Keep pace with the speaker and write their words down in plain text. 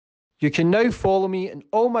You can now follow me on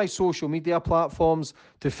all my social media platforms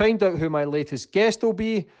to find out who my latest guest will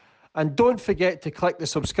be. And don't forget to click the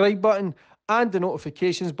subscribe button and the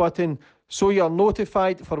notifications button so you're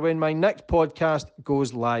notified for when my next podcast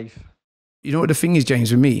goes live. You know what the thing is,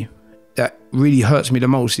 James, with me, that really hurts me the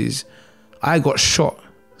most is I got shot,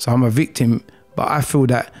 so I'm a victim, but I feel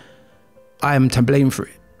that I am to blame for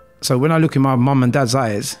it. So when I look in my mum and dad's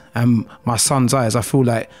eyes and my son's eyes, I feel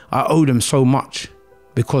like I owe them so much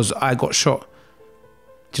because I got shot.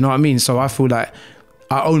 Do you know what I mean? So I feel like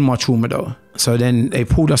I own my trauma though. So then they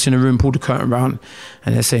pulled us in a room, pulled the curtain around,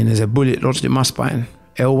 and they're saying there's a bullet lodged in my spine.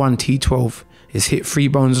 L1 T12 is hit 3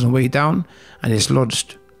 bones on the way down and it's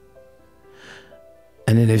lodged.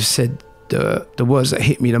 And then they've said the words that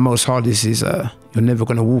hit me the most hardest is, you're never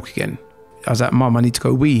gonna walk again. I was like, Mum, I need to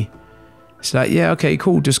go wee. She's like, yeah, okay,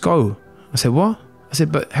 cool, just go. I said, what? I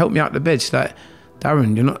said, but help me out the bed. She's like,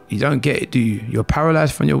 Darren, you don't get it, do you? You're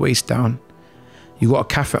paralysed from your waist down. You got a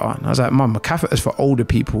catheter. And I was like, Mum, a catheter is for older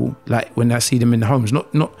people, like when I see them in the homes,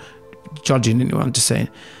 not judging anyone, just saying.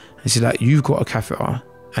 And she's like, you've got a catheter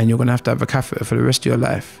and you're gonna have to have a catheter for the rest of your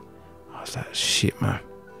life. I was like, shit, man.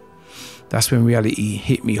 That's when reality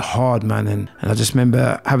hit me hard, man. And I just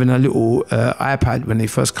remember having a little iPad when they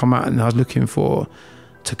first come out, and I was looking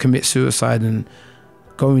to commit suicide and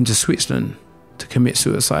going to Switzerland to commit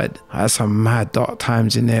suicide. I had some mad dark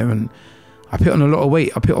times in there, and I put on a lot of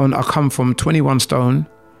weight. I come from 21 stone.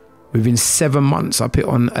 Within 7 months, I put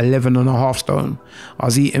on 11.5 stone.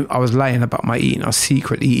 I was lying about my eating. I was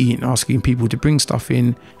secretly eating, asking people to bring stuff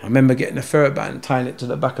in. I remember getting a TheraBand, tying it to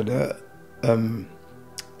the back of the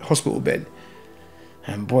hospital bed.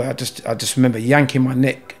 And boy, I just remember yanking my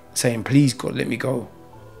neck, saying, please God, let me go.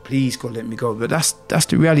 Please God, let me go. But that's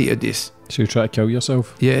the reality of this. So you try to kill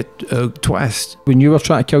yourself? Yeah, twice. When you were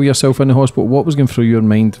trying to kill yourself in the hospital, what was going through your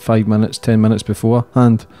mind 5 minutes, 10 minutes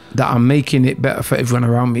beforehand? That I'm making it better for everyone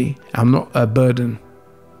around me. I'm not a burden.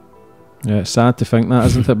 Yeah, it's sad to think that,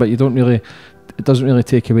 isn't it? But it doesn't really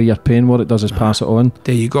take away your pain. What it does is pass it on.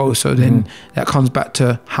 There you go. So then that comes back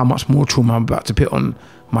to how much more trauma I'm about to put on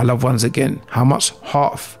my loved ones again. How much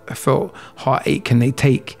heartache can they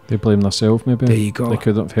take? They blame themselves, maybe. There you go. They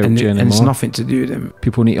couldn't have helped you anymore. And it's nothing to do with them.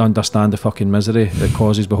 People need to understand the fucking misery that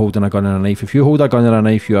causes by holding a gun and a knife. If you hold a gun and a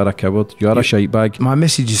knife, you are a coward. You are a shite bag. My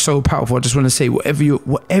message is so powerful. I just want to say,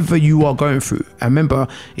 whatever you are going through, and remember,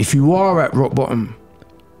 if you are at rock bottom,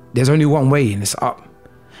 there's only one way, and it's up.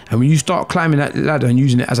 And when you start climbing that ladder and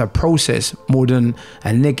using it as a process more than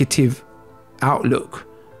a negative outlook,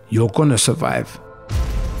 you're gonna survive.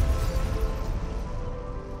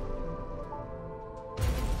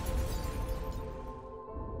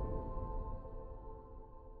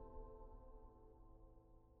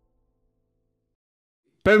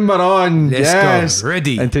 Boom, we're on. Let's go.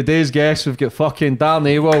 Ready. And today's guest, we've got fucking Darren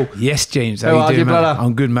Awol. Yes, James. How are you, man? brother?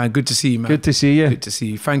 I'm good, man. Good to see you, man. Good to see you. Good to see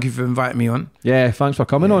you. Thank you for inviting me on. Yeah, thanks for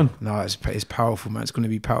coming on. No, it's powerful, man. It's going to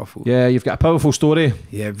be powerful. Yeah, you've got a powerful story.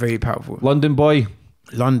 Yeah, very powerful. London boy.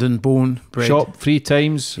 London born, bred. Shot 3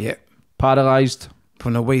 times. Yeah. Paralysed.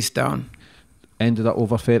 From the waist down. Ended up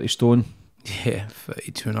over 30 stone. Yeah,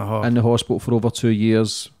 32.5. In the hospital for over 2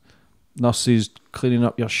 years. Nurses cleaning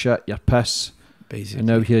up your shit, your piss. Basically. And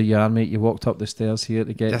now here you are, mate. You walked up the stairs here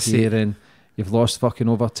to get here, and you've lost fucking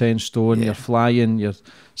over 10 stone. Yeah. You're flying, you're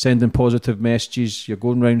sending positive messages, you're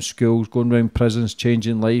going around schools, going around prisons,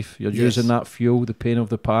 changing life. You're using that fuel, the pain of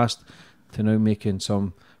the past, to now making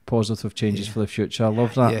some positive changes for the future. I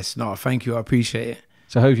love that. Yes, no, thank you. I appreciate it.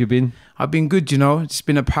 So how have you been? I've been good, you know. It's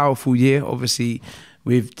been a powerful year. Obviously,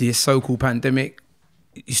 with this so-called pandemic,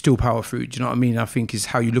 you still power through. Do you know what I mean? I think is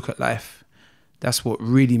how you look at life. That's what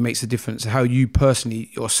really makes a difference. How you personally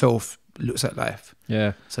yourself looks at life.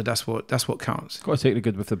 Yeah. So that's what counts. Got to take the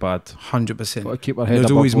good with the bad. 100%. Got to keep our head above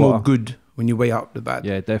There's always water. more good when you weigh up the bad.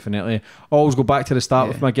 Yeah, definitely. Always go back to the start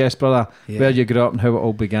with my guest, brother. Where you grew up and how it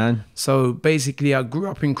all began. So basically, I grew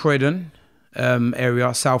up in Croydon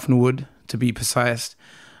area, South Norwood to be precise.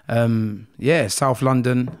 South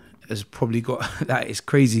London has probably got that. It's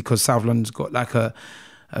crazy because South London's got like a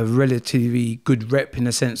relatively good rep in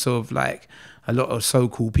the sense of like a lot of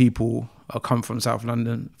so-called people come from South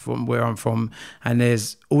London, from where I'm from, and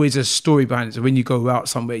there's always a story behind it. So when you go out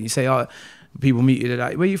somewhere and you say, oh, people meet you, they're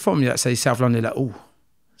like, where are you from? You like, say South London, they're like, oh.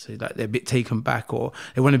 So like they're a bit taken back, or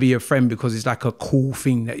they want to be your friend because it's like a cool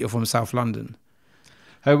thing that you're from South London.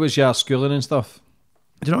 How was your schooling and stuff?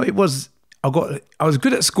 You know, I was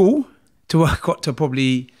good at school till I got to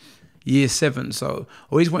probably year 7. So I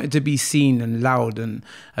always wanted to be seen and loud and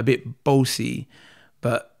a bit bossy.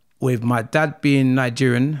 But with my dad being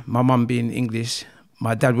Nigerian, my mum being English,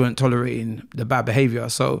 my dad weren't tolerating the bad behaviour.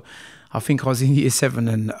 So I think I was in year 7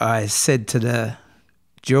 and I said to the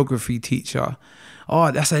geography teacher,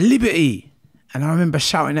 "Oh, that's a liberty." And I remember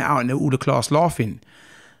shouting it out and all the class laughing.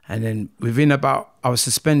 And then I was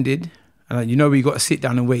suspended. And you know, we got to sit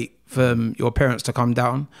down and wait for your parents to come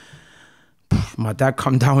down. My dad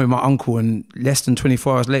come down with my uncle, and less than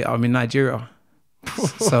 24 hours later, I'm in Nigeria.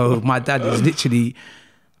 So my dad was literally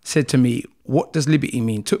said to me, "What does liberty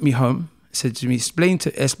mean?" Took me home, said to me, explain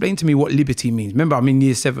to me what liberty means. Remember, I'm in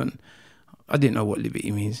year 7. I didn't know what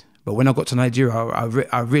liberty means. But when I got to Nigeria,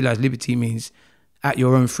 I realized liberty means at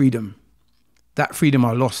your own freedom. That freedom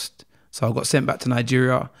I lost. So I got sent back to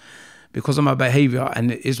Nigeria because of my behavior.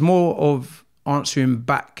 And it's more of answering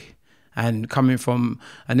back and coming from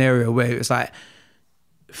an area where it's like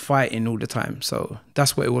fighting all the time. So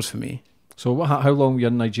that's what it was for me. So how long were you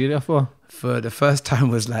in Nigeria for? For the first time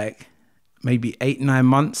was like maybe 8-9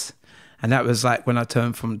 months. And that was like when I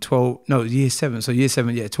turned from year 7. So year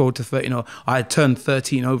 7, 12 to 13. I had turned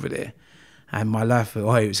 13 over there. And my life, it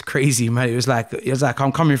was crazy, man. It was like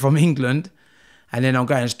I'm coming from England and then I'm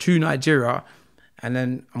going to Nigeria and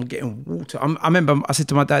then I'm getting water. I remember I said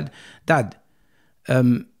to my dad, "Dad,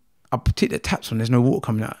 I put the taps on, there's no water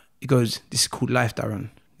coming out." He goes, "This is called life, Darren.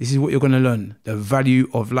 This is what you're going to learn, the value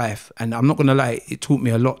of life." And I'm not going to lie, it taught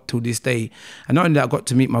me a lot till this day. And not only that, I got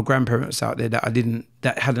to meet my grandparents out there that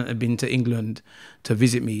hadn't been to England to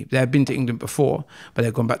visit me. They had been to England before, but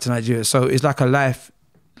they'd gone back to Nigeria. So it's like a life,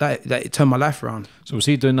 like it turned my life around. So was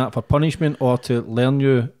he doing that for punishment or to learn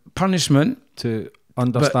you? Punishment. To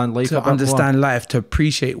understand life a bit more? To understand life, to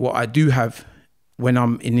appreciate what I do have when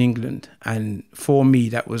I'm in England. And for me,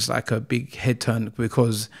 that was like a big head turn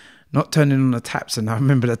because not turning on the taps. And I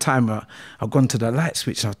remember the time I've gone to the light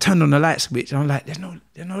switch and I've turned on the light switch and I'm like, there's no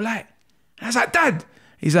light. And I was like, "Dad."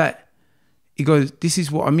 He goes, "This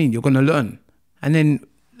is what I mean. You're going to learn." And then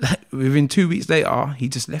within 2 weeks later, he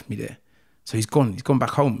just left me there. So he's gone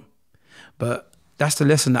back home. But that's the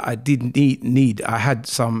lesson that I did need.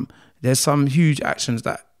 There's some huge actions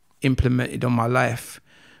that implemented on my life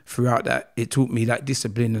throughout that. It taught me like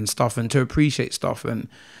discipline and stuff and to appreciate stuff. And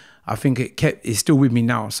I think it's still with me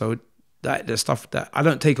now. So that the stuff that I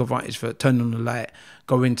don't take advantage for, turning on the light,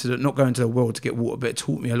 not going to the world to get water, but it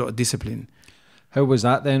taught me a lot of discipline. How was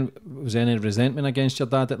that then? Was there any resentment against your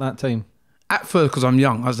dad at that time? At first, because I'm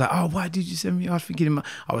young, I was like, "Oh, why did you send me?" I was thinking,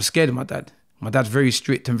 I was scared of my dad. My dad's very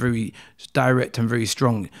strict and very direct and very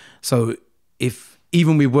strong. So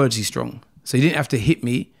even with words, he's strong. So he didn't have to hit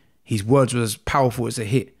me. His words was powerful as a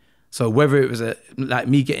hit. So whether it was like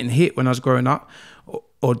me getting hit when I was growing up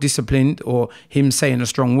or disciplined or him saying a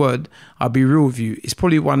strong word, I'll be real with you. It's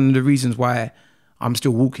probably one of the reasons why I'm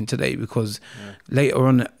still walking today, because later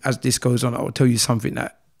on, as this goes on, I'll tell you something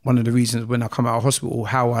that one of the reasons when I come out of hospital,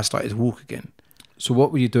 how I started to walk again. So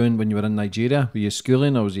what were you doing when you were in Nigeria? Were you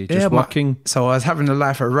schooling or was you just working? So I was having a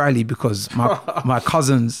life at Riley because my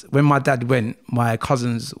cousins, when my dad went, my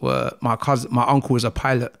uncle was a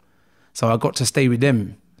pilot. So I got to stay with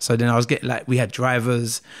them. So then I was getting we had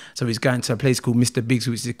drivers. So he's going to a place called Mr. Biggs,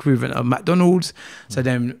 which is the equivalent of McDonald's. So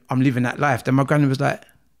then I'm living that life. Then my granny was like,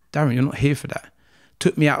 "Darren, you're not here for that."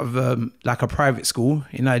 Took me out of a private school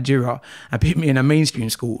in Nigeria and put me in a mainstream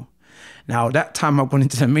school. Now that time I've gone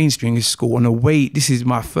into the mainstream school on the way. This is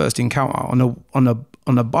my first encounter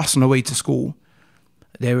on a bus on the way to school.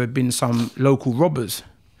 There had been some local robbers.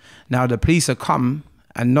 Now the police had come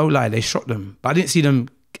and no lie, they shot them. But I didn't see them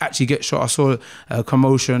actually get shot. I saw a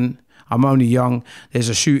commotion. I'm only young. There's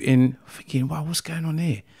a shooting. I'm thinking, wow, what's going on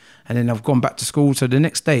here? And then I've gone back to school. So the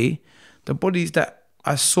next day, the bodies that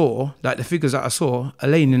I saw, like the figures that I saw, are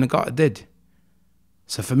laying in the gutter dead.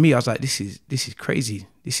 So for me, I was like, this is crazy.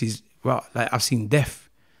 This is, well, like I've seen death.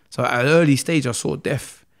 So at an early stage, I saw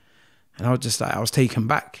death. And I was just like, I was taken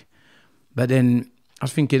back. But then I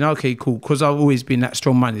was thinking, okay, cool. Because I've always been that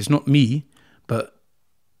strong man. It's not me, but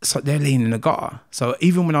so they're laying in the gutter. So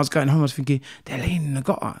even when I was going home, I was thinking, they're laying in the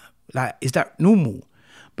gutter. Like, is that normal?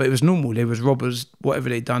 But it was normal. There was robbers, whatever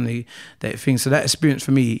they'd done, that thing. So that experience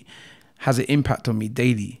for me has an impact on me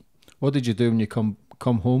daily. What did you do when you come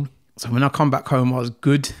home? So when I come back home, I was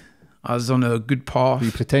good. I was on a good path. Were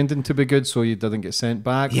you pretending to be good so you didn't get sent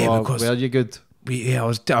back? Yeah, or because were you good? I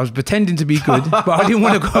was pretending to be good, but I didn't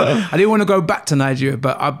want to go. I didn't want to go back to Nigeria.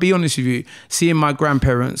 But I'll be honest with you, seeing my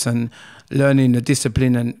grandparents and learning the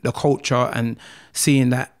discipline and the culture and seeing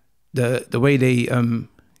that the way they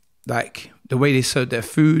the way they serve their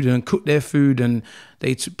food and cook their food and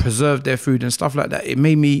they preserve their food and stuff like that, it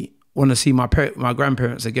made me want to see my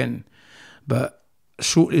grandparents again. But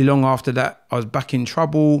shortly long after that, I was back in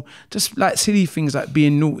trouble, just like silly things like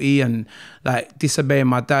being naughty and like disobeying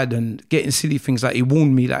my dad and getting silly things like he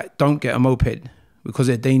warned me like, don't get a moped. because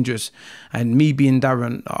they're dangerous. And me being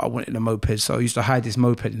Darren, I wanted a moped, so I used to hide this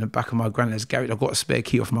moped in the back of my granddad's garage. I got a spare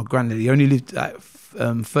key off my granddad. He only lived like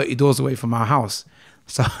 30 doors away from our house.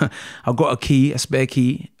 So I got a key, a spare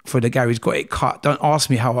key for the garage, got it cut. Don't ask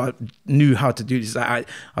me how I knew how to do this. I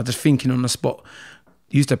was just thinking on the spot.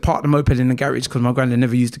 Used to park the moped in the garage because my granddad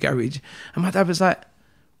never used the garage. And my dad was like,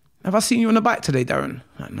 have I seen you on the bike today, Darren?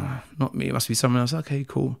 Like, no, not me. It must be someone else. Okay,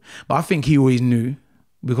 cool. But I think he always knew,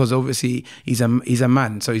 because obviously he's a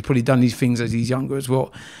man, so he's probably done these things as he's younger as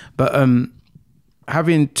well. But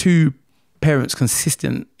having two parents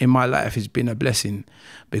consistent in my life has been a blessing,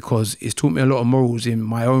 because it's taught me a lot of morals in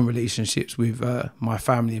my own relationships with my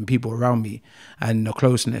family and people around me, and the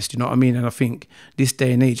closeness, you know what I mean? And I think this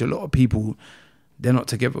day and age, a lot of people, they're not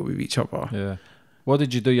together with each other. Yeah. What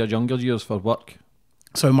did you do your younger years for work?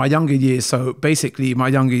 So my younger years, I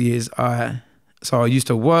used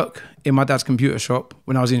to work in my dad's computer shop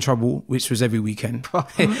when I was in trouble, which was every weekend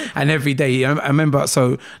and every day. I remember,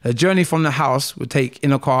 so the journey from the house would take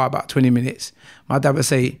in a car about 20 minutes. My dad would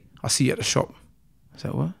say, I'll see you at the shop. I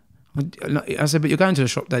said, what? I said, but you're going to the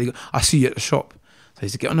shop, Dad. He goes, I'll see you at the shop. So I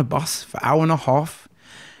used to get on the bus for an hour and a half,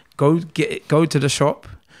 go to the shop,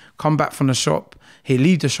 come back from the shop, he'd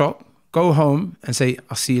leave the shop, go home and say,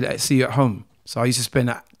 I'll see you at home. So I used to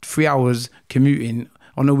spend 3 hours commuting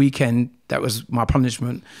on a weekend. That was my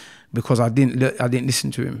punishment, because I didn't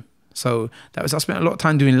listen to him. So I spent a lot of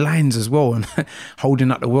time doing lines as well and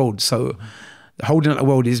holding up the world. So holding up the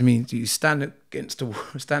world means you stand against the wall,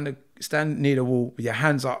 stand near the wall with your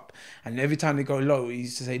hands up, and every time they go low, he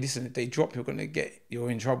used to say, listen, if they drop, you're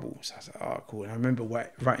in trouble. So I was like, oh, cool. And I remember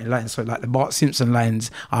writing lines, so like the Bart Simpson lines,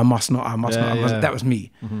 I must not. That was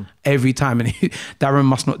me. Every time. And Darren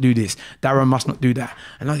must not do this, Darren must not do that.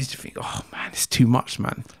 And I used to think, oh man, it's too much,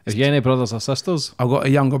 man. Have you any brothers or sisters? I've got a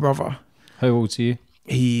younger brother. How old's he?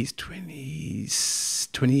 He's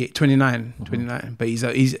 29, but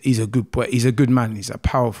he's a good boy. He's a good man. He's a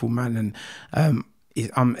powerful man, and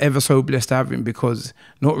I'm ever so blessed to have him, because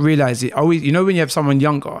not realizing, always, you know, when you have someone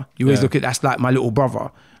younger, you always look at, that's like my little brother,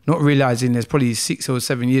 not realizing there's probably 6 or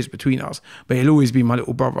 7 years between us, but he'll always be my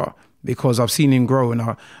little brother, because I've seen him grow, and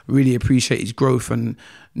I really appreciate his growth, and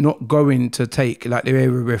not going to take, like the area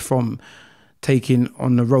we're from, taking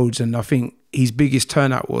on the roads. And I think his biggest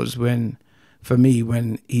turnout was when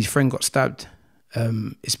his friend got stabbed.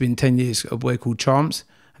 It's been 10 years, a boy called Charms,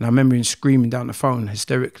 and I remember him screaming down the phone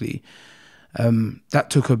hysterically. That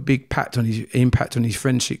took a big impact on his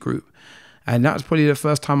friendship group, and that was probably the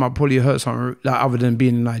first time I probably heard something like, other than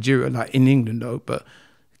being in Nigeria, like in England though, but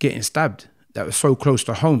getting stabbed, that was so close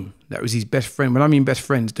to home. That was his best friend. When I mean best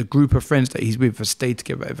friends, the group of friends that he's with have stayed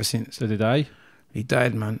together ever since. Did he die? He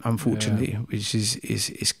died, man, unfortunately, which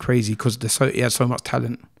is crazy, because he had so much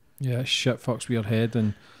talent. Yeah, shit fucks with your head.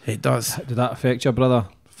 And it does. Did that affect your brother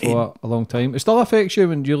for a long time? It still affects you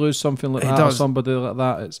when you lose something like that, or somebody like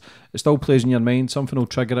that. It still plays in your mind. Something will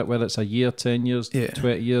trigger it, whether it's a year, 10 years,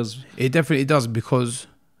 20 years. It definitely does, because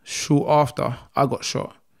short after I got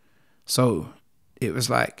shot, so it was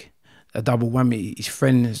like a double whammy. His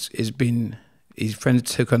friend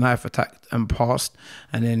took a knife attack and passed,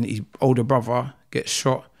 and then his older brother gets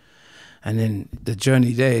shot. And then the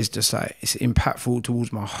journey there is just like, it's impactful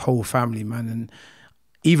towards my whole family, man. And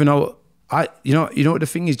even though you know what the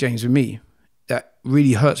thing is, James, with me, that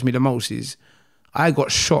really hurts me the most is I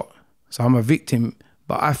got shot. So I'm a victim,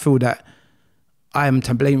 but I feel that I am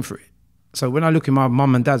to blame for it. So when I look in my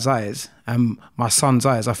mum and dad's eyes and my son's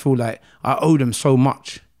eyes, I feel like I owe them so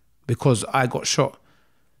much because I got shot.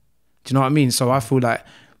 Do you know what I mean? So I feel like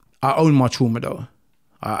I own my trauma though.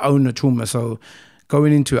 I own the trauma. So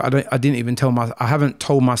going into it, I haven't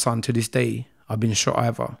told my son to this day I've been shot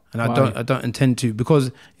either, and I don't intend to,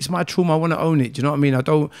 because it's my trauma. I want to own it. Do you know what I mean? I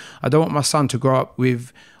don't want my son to grow up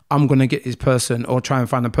with, I'm gonna get this person, or try and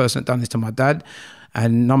find a person that done this to my dad.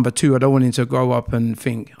 And number two, I don't want him to grow up and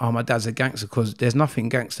think, oh, my dad's a gangster, because there's nothing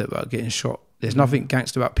gangster about getting shot. There's nothing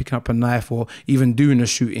gangster about picking up a knife or even doing a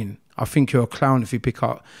shooting. I think you're a clown if you pick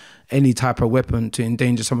up any type of weapon to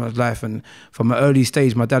endanger someone's life. And from an early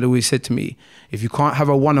stage, my dad always said to me, if you can't have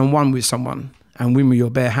a one-on-one with someone and win with your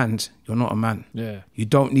bare hands, you're not a man. Yeah. You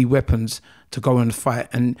don't need weapons to go and fight.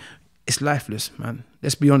 And it's lifeless, man.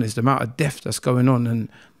 Let's be honest, the amount of death that's going on and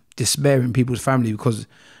despair in people's family, because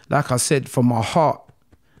like I said, from my heart,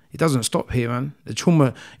 it doesn't stop here, man. The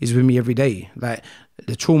trauma is with me every day. Like,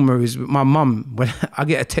 the trauma is with my mum. When I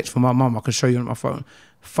get a text from my mum, I can show you on my phone,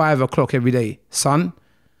 5 o'clock every day. Son,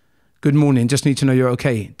 good morning, just need to know you're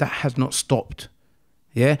okay. That has not stopped.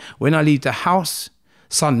 Yeah? When I leave the house,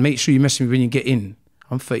 son, make sure you message me when you get in.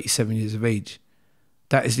 I'm 37 years of age.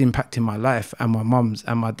 that is impacting my life and my mum's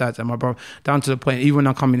and my dad's and my brother, down to the point, even when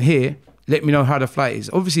I come in here, let me know how the flight is.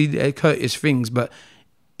 Obviously, they're courteous things, but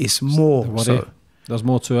it's more. So there's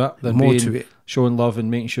more to it than more to it. Showing love and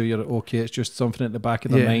making sure you're okay. It's just something at the back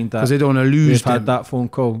of their mind that because they don't want to lose. They've had that phone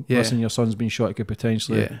call. Yeah. Listen, your son's been shot. He could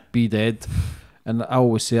potentially be dead. And I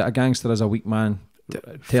always say, a gangster is a weak man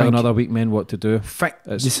telling other weak men what to do.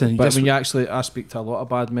 Listen, but when I speak to a lot of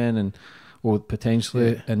bad men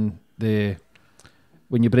potentially, and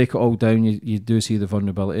when you break it all down, you do see the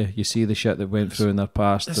vulnerability. You see the shit that went through in their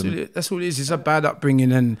past. That's what it is. It's a bad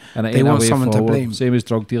upbringing, and it they want someone to blame. Same as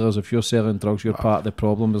drug dealers. If you're selling drugs, you're part of the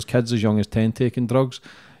problem. There's kids as young as 10 taking drugs.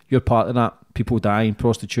 You're part of that. People dying,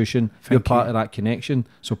 prostitution. You're part of that connection.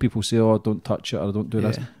 So people say, "Oh, don't touch it," or "Don't do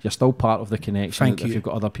this." You're still part of the connection if you've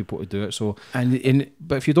got other people to do it. So,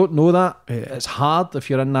 but if you don't know that, it's hard if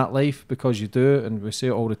you're in that life, because you do, and we say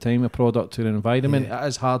it all the time: a product to an environment. It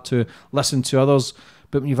is hard to listen to others.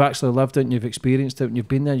 But when you've actually lived it and you've experienced it and you've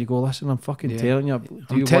been there, you go, listen, I'm fucking telling you.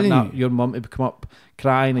 Do you want your mum to come up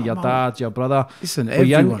crying, or your dad, your brother? Listen,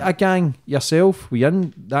 everyone. Were you in a gang yourself? Were you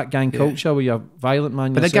in that gang culture? Were you a violent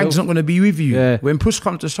man yourself? But the gang's not going to be with you. Yeah. When push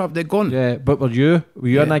comes to shove, they're gone. Yeah, but were you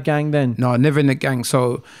in a gang then? No, never in a gang.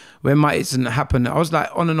 So when my incident happened, I was like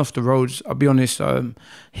on and off the roads, I'll be honest,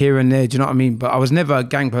 here and there, do you know what I mean? But I was never a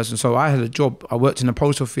gang person. So I had a job. I worked in a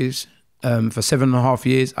post office for 7.5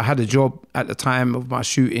 years. I had a job at the time of my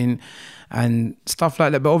shooting and stuff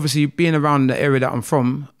like that. But obviously, being around the area that I'm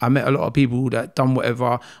from, I met a lot of people that done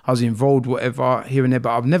whatever. I was involved whatever here and there.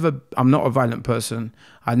 But I'm not a violent person.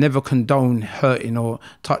 I never condone hurting or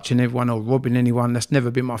touching everyone or robbing anyone. That's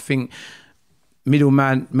never been my thing.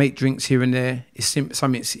 Middleman, make drinks here and there. It's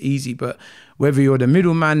something easy. But whether you're the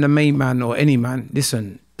middleman, the main man, or any man,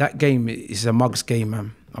 listen, that game is a mug's game,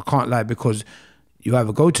 man. I can't lie, because you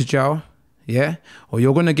either go to jail, or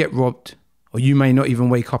you're gonna get robbed, or you may not even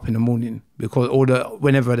wake up in the morning, because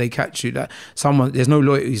whenever they catch you, there's no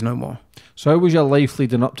loyalties no more. So how was your life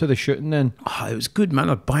leading up to the shooting then? It was good, man.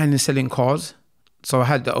 I was buying and selling cars, so I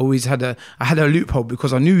had a loophole,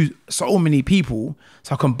 because I knew so many people,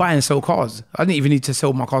 so I can buy and sell cars. I didn't even need to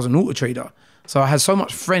sell my cars on Auto Trader. So I had so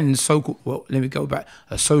much friends,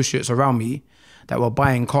 associates around me that were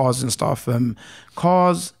buying cars and stuff.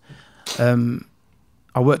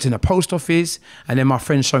 I worked in a post office, and then my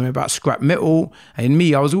friends showed me about scrap metal. And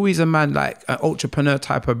me, I was always a man, like an entrepreneur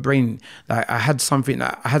type of brain. Like I had something.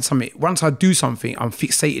 Once I do something, I'm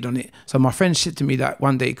fixated on it. So my friend said to me that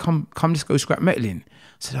one day, come, let's go scrap metaling. I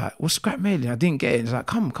said, like, what's scrap metaling? I didn't get it. He's like,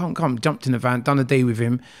 come. Jumped in the van, done a day with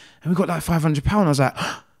him, and we got like £500. I was like,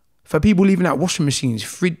 for people leaving out washing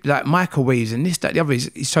machines, like microwaves and this, that, the other.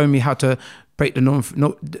 He's showing me how to break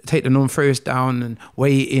take the non-ferrous down and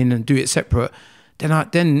weigh it in and do it separate.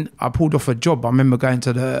 Then I pulled off a job. I remember going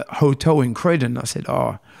to the hotel in Croydon. I said,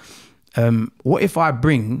 what if I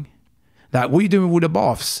bring, like, what are you doing with all the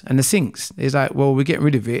baths and the sinks? He's like, well, we're getting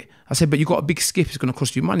rid of it. I said, but you got a big skip. It's going to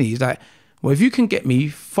cost you money. He's like, well, if you can get me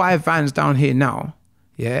 5 vans down here now,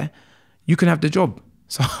 you can have the job.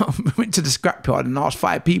 So I went to the scrapyard and asked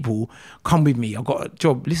 5 people, come with me. I got a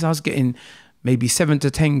job. Listen, I was getting maybe 7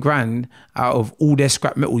 to 10 grand out of all their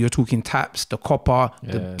scrap metal. You're talking taps, the copper,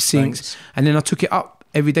 the sinks. And then I took it up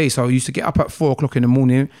every day. So I used to get up at 4 o'clock in the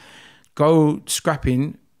morning, go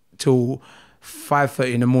scrapping till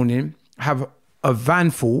 5:30 in the morning, have a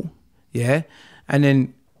van full, and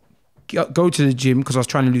then go to the gym, because I was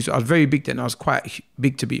trying to lose. I was very big then. I was quite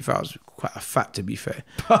big, to be fair. I was quite fat, to be fair.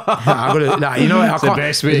 You know what? The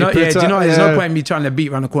best way to put it. There's no point in me trying to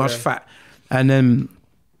beat around the corner. I was fat. And then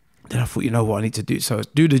I thought, you know what I need to do? So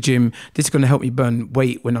do the gym. This is going to help me burn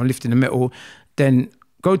weight when I'm lifting the metal. Then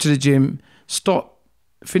go to the gym, stop,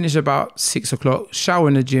 finish about 6 o'clock, shower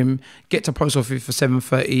in the gym, get to post office for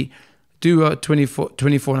 7:30, do a 24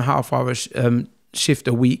 and a half hour shift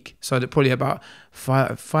a week. So they're probably about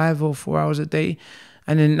 5 or 4 hours a day.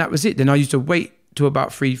 And then that was it. Then I used to wait till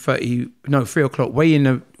about 3 o'clock, weigh in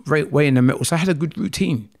the metal. So I had a good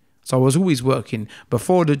routine. So I was always working.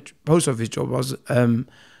 Before the post office job, I was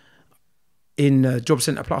in Job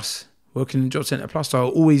Centre Plus, working in Job Centre Plus.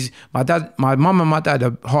 So my mum and my dad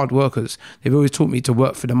are hard workers. They've always taught me to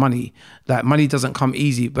work for the money. Like, money doesn't come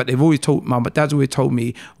easy, but my dad's always told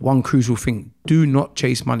me one crucial thing: do not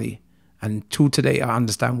chase money. And till today, I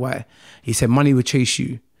understand why. He said, money will chase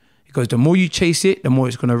you. He goes, the more you chase it, the more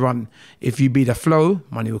it's going to run. If you be the flow,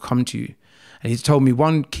 money will come to you. And he told me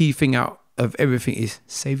one key thing out of everything is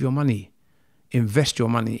save your money, invest your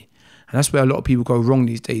money. And that's where a lot of people go wrong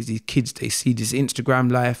these days. These kids, they see this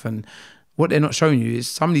Instagram life, and what they're not showing you is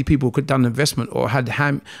some of these people could have done investment or had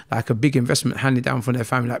like a big investment handed down from their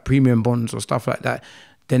family, like premium bonds or stuff like that.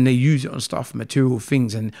 then they use it on stuff, material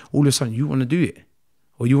things, and all of a sudden you want to do it.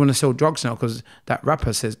 Or you want to sell drugs now because that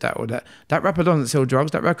rapper says that, or that rapper doesn't sell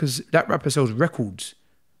drugs, that rapper sells records.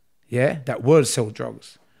 Yeah, that word sells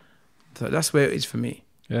drugs. So that's where it is for me.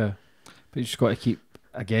 Yeah, but you just got to keep,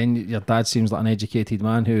 again, your dad seems like an educated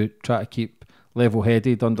man who try to keep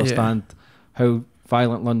level-headed, understand how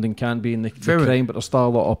violent London can be in the crime, but there's still a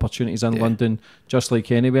lot of opportunities in London, just like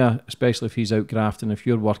anywhere, especially if he's out grafting, if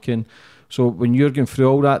you're working. So when you're going through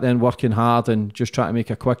all that, then working hard and just trying to make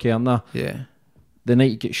a quick earner, the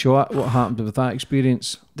night you get shot, what happened with that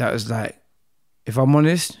experience? That was like, if I'm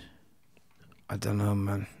honest, I don't know,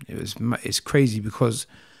 man. It's crazy because,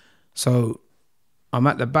 so I'm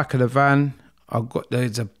at the back of the van.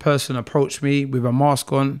 There's a person approached me with a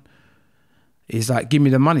mask on. He's like, give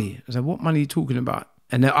me the money. I was like, what money are you talking about?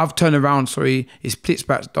 And then I've turned around, sorry, it's pitch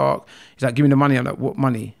black dark. He's like, give me the money. I'm like, what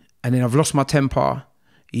money? And then I've lost my temper.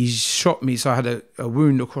 He's shot me, so I had a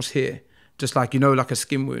wound across here. Just like, like a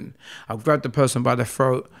skin wound. I grabbed the person by the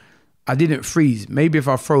throat. I didn't freeze. Maybe if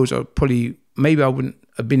I froze, maybe I wouldn't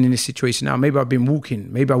have been in this situation now. Maybe I'd been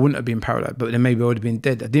walking. Maybe I wouldn't have been paralyzed, but then maybe I would have been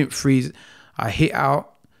dead. I didn't freeze. I hit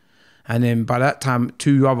out. And then by that time,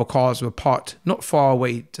 2 other cars were parked not far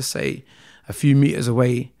away, to say a few meters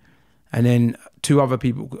away. And then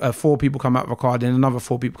 4 people come out of a car, then another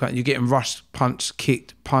 4 people come out. You're getting rushed, punched,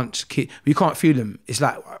 kicked. You can't feel them. It's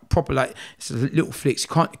like proper, like it's a little flicks.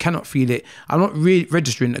 You cannot feel it. I'm not really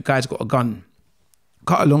registering that guy's got a gun.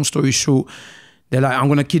 Cut a long story short, they're like, I'm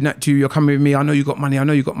gonna kidnap you. You're coming with me. I know you got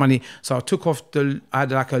money. So I took off I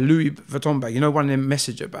had like a Louis Vuitton bag, one of them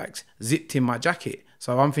messenger bags, zipped in my jacket.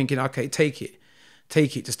 So I'm thinking, okay, take it,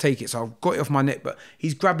 just take it. So I've got it off my neck, but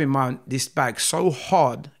he's grabbing this bag so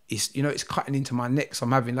hard, it's cutting into my neck. So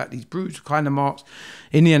I'm having like these bruise kind of marks.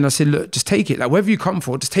 In the end, I said, look, just take it. Like wherever you come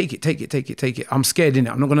for, just take it. I'm scared,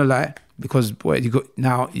 innit? I'm not gonna lie, because you got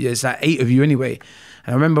now. There's like 8 of you anyway.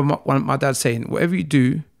 And I remember my dad saying, whatever you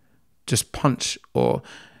do, just punch or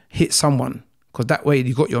hit someone, because that way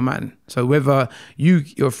you got your man. So whether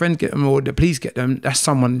your friend get them or the police get them, that's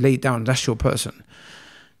someone laid down. That's your person.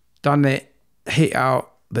 Done it, hit out.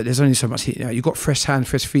 But there's only so much hitting out. You got fresh hands,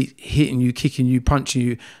 fresh feet, hitting you, kicking you, punching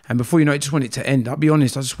you. And before you know it, I just wanted it to end. I'll be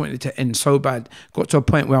honest, I just wanted it to end so bad. Got to a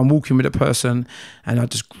point where I'm walking with a person and I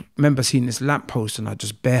just remember seeing this lamppost and I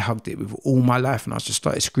just bear hugged it with all my life and I just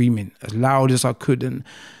started screaming as loud as I could. And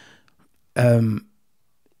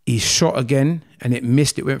he shot again and it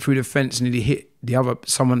missed. It went through the fence and nearly hit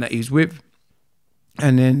someone that he was with.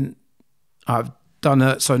 And then I've done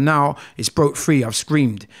it. So now it's broke free. I've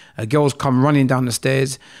screamed. A girl's come running down the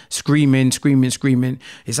stairs, screaming.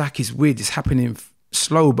 It's like it's weird. It's happening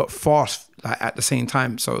slow but fast, like at the same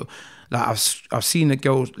time. So like I've seen a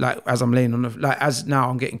girl, like as I'm laying on as now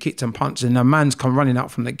I'm getting kicked and punched, and a man's come running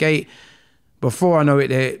out from the gate. Before I know it,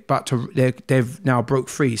 they've now broke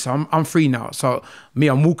free. So I'm free now. So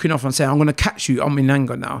I'm walking off and saying, I'm going to catch you. I'm in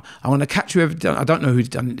anger now. I'm going to catch you. I don't know who's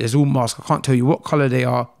done it. There's all masks. I can't tell you what colour they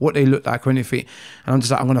are, what they look like or anything. And I'm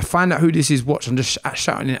just like, I'm going to find out who this is. Watch. I'm just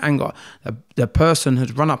shouting in anger. The person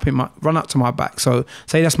has run up to my back. So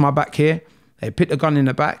say that's my back here. They put the gun in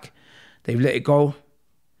the back. They've let it go.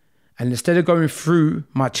 And instead of going through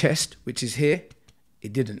my chest, which is here,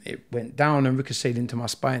 it didn't. It went down and ricocheted into my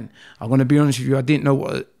spine. I'm going to be honest with you. I didn't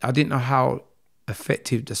know how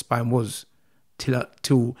effective the spine was till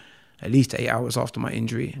at least 8 hours after my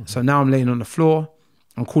injury. Mm-hmm. So now I'm laying on the floor.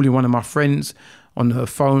 I'm calling one of my friends on her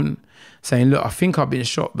phone saying, look, I think I've been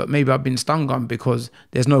shot, but maybe I've been stun gunned because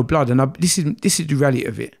there's no blood. And this is the reality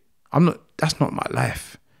of it. That's not my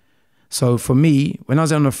life. So for me, when I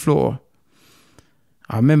was on the floor,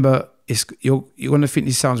 I remember, you're going to think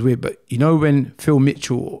this sounds weird, but you know when Phil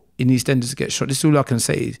Mitchell in EastEnders gets shot, this is all I can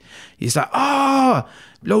say is, he's like,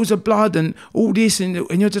 loads of blood and all this, and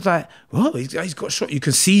you're just like, well, he's got shot. You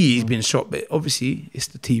can see he's been shot, but obviously it's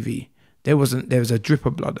the TV. There was a drip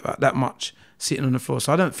of blood, about that much, sitting on the floor.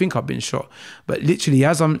 So I don't think I've been shot. But literally,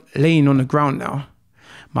 as I'm laying on the ground now,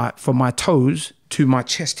 from my toes to my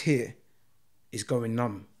chest here is going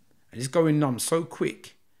numb. And it's going numb so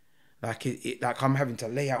quick. Like I'm having to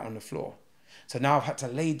lay out on the floor. So now I've had to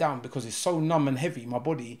lay down because it's so numb and heavy, my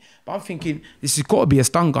body. But I'm thinking, this has got to be a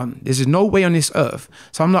stun gun. There's no way on this earth.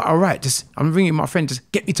 So I'm like, all right, I'm ringing my friend,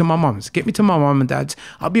 just get me to my mum's. Get me to my mum and dad's.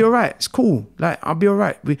 I'll be all right. It's cool. Like, I'll be all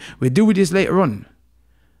right. We'll deal with this later on.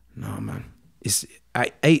 No, man. It's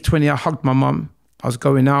at 8:20, I hugged my mum. I was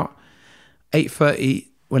going out. 8:30,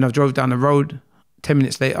 when I drove down the road, 10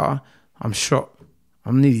 minutes later, I'm shot.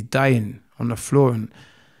 I'm nearly dying on the floor and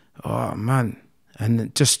oh man.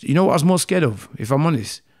 And just, you know what I was more scared of, if I'm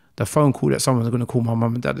honest? The phone call that someone's going to call my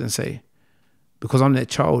mum and dad and say, because I'm their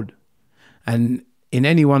child. And in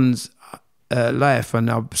anyone's life, and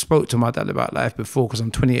I spoke to my dad about life before because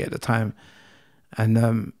I'm 28 at the time,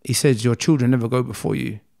 and he says your children never go before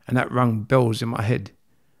you, and that rang bells in my head.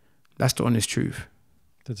 That's the honest truth.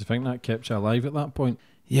 Did you think that kept you alive at that point?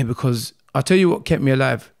 Yeah, because I'll tell you what kept me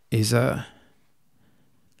alive is I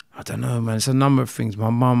don't know, man, it's a number of things. My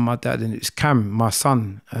mum, my dad, and it's Cam, my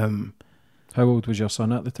son. How old was your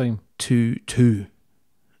son at the time? Two.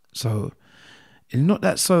 So it's not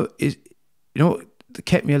that, so it, you know what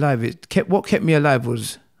kept me alive, what kept me alive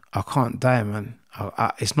was I can't die, man.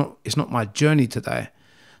 It's not my journey to die.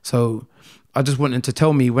 So I just wanted to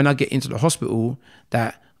tell me when I get into the hospital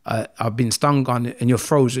that I've been stung on and you're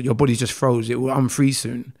frozen, your body just froze, it will unfreeze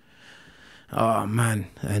soon. Oh man.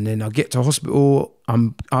 And then I get to hospital,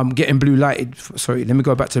 I'm getting blue lighted. Sorry, let me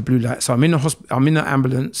go back to the blue light. So I'm in the hospital, I'm in the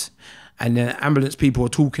ambulance, and the ambulance people are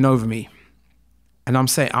talking over me. And I'm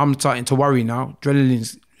starting to worry now.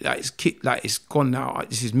 Adrenaline's it's gone now.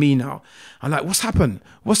 This is me now. I'm like, what's happened?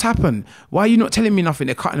 Why are you not telling me nothing?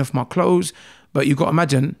 They're cutting off my clothes. But you got to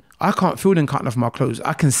imagine, I can't feel them cutting off my clothes.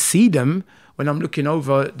 I can see them when I'm looking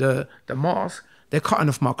over the mask. They're cutting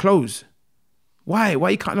off my clothes. Why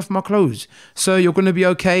are you cutting off my clothes? Sir, you're going to be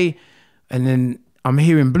okay. And then I'm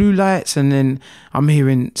hearing blue lights, and then I'm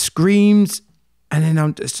hearing screams, and then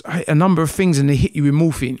I'm just a number of things, and they hit you with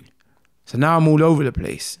morphine. So now I'm all over the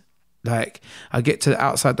place. Like, I get to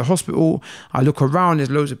outside the hospital, I look around, there's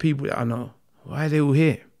loads of people that I know. Why are they all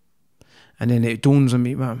here? And then it dawns on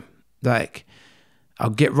me, man. Like, I'll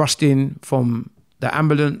get rushed in from the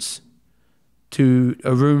ambulance to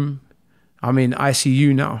a room. I'm in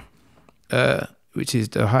ICU now, which is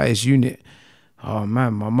the highest unit. Oh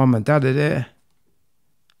man, my mum and dad are there.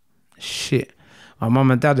 Shit. My mum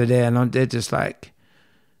and dad are there, and they're just like,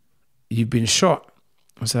 you've been shot.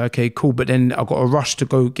 I said, okay, cool. But then I got a rush to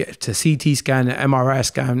go get to CT scan, an MRI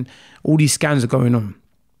scan. All these scans are going on.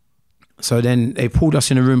 So then they pulled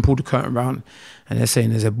us in a room, pulled the curtain around, and they're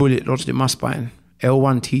saying there's a bullet lodged in my spine.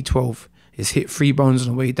 L1T12. It's hit 3 bones on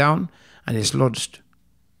the way down, and it's lodged.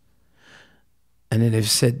 And then they've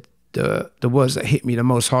said the words that hit me the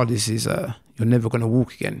most hardest is, you're never going to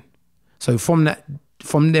walk again. So from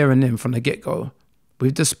there and then, from the get-go,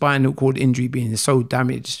 with the spinal cord injury being so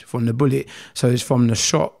damaged from the bullet, so it's from the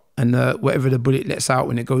shot and whatever the bullet lets out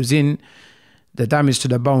when it goes in, the damage to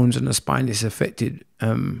the bones and the spine is affected.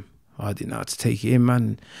 I didn't know how to take it in,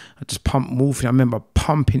 man. I just pumped morphine. I remember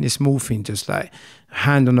pumping this morphine, just like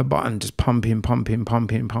hand on the button, just pumping.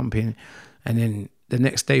 And then the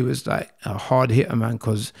next day was like a hard hitter, man,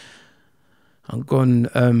 because I'm gone.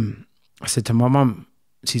 I said to my mum,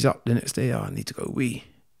 she's up the next day, I need to go wee.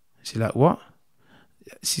 She's like, what?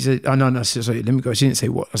 She said, oh, no, sorry, let me go. She didn't say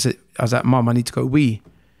what. I was like, Mum, I need to go wee.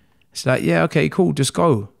 She's like, yeah, okay, cool, just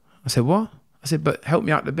go. I said, what? I said, but help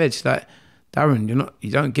me out the bed. She's like, Darren,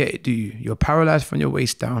 you don't get it, do you? You're paralyzed from your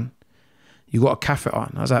waist down. You got a catheter.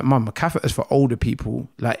 And I was like, Mum, a catheter is for older people,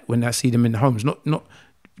 like when I see them in the homes, not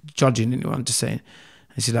judging anyone, just saying.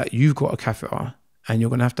 And she's like, you've got a catheter, and you're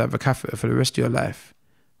going to have a catheter for the rest of your life.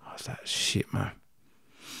 I was like, shit, man.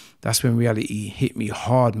 That's when reality hit me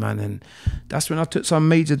hard, man. And that's when I took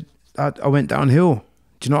some I went downhill.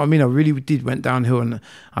 Do you know what I mean? I really did went downhill. And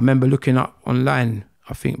I remember looking up online,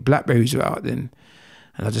 I think Blackberries were out then.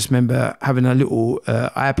 And I just remember having a little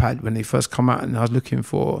iPad when they first come out, and I was looking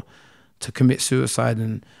to commit suicide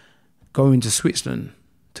and going to Switzerland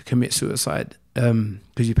to commit suicide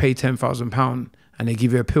because you pay £10,000 and they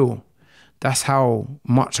give you a pill. That's how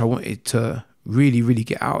much I wanted to really, really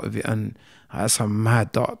get out of it. And I had some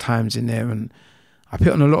mad dark times in there, and I put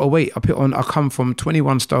on a lot of weight. I come from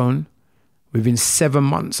 21 stone. Within 7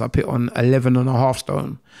 months, I put on 11.5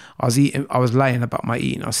 stone. I was lying about my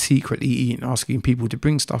eating. I was secretly eating, asking people to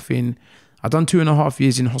bring stuff in. I'd done 2.5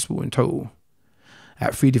 years in hospital in total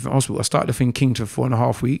at 3 different hospitals. I started off in Kings for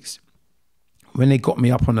 4.5 weeks. When they got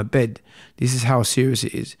me up on a bed, this is how serious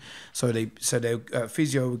it is. So they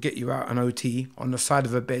physio would get you out an OT on the side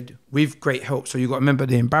of a bed with great help. So you got to remember,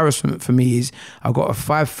 the embarrassment for me is I got a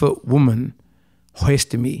 5-foot woman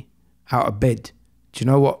hoisting me out of bed. Do you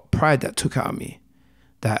know what pride that took out of me?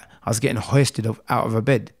 That I was getting hoisted out of a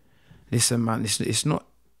bed. Listen, man,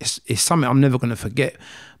 it's something I'm never going to forget,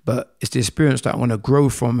 but it's the experience that I'm going to grow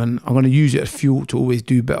from, and I'm going to use it as fuel to always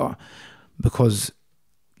do better. Because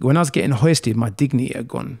when I was getting hoisted, my dignity had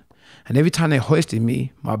gone. And every time they hoisted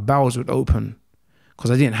me, my bowels would open because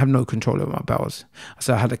I didn't have no control over my bowels.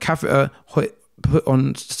 So I had a catheter put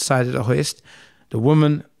on the side of the hoist. The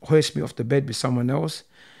woman hoisted me off the bed with someone else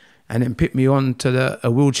and then picked me on to a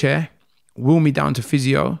wheelchair, wheel me down to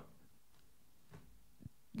physio.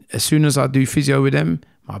 As soon as I do physio with them,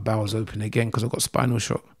 my bowels open again because I got spinal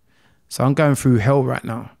shock. So I'm going through hell right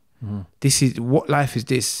now. This is, what life is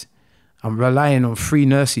this? I'm relying on 3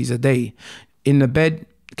 nurses a day. In the bed,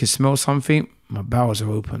 you can smell something, my bowels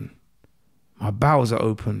are open. My bowels are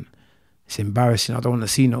open. It's embarrassing. I don't want to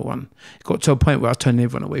see no one. It got to a point where I was turning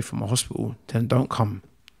everyone away from my hospital, telling them, don't come.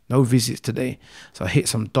 No visits today. So I hit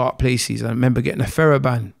some dark places. I remember getting a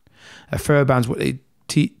TheraBand. A TheraBand's what they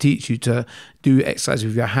teach you to do exercise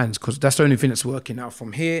with your hands, because that's the only thing that's working now.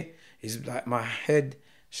 From here is like my head,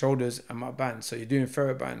 shoulders, and my band. So you're doing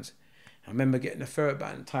TheraBands. I remember getting a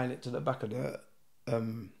TheraBand, tying it to the back of the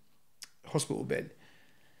hospital bed.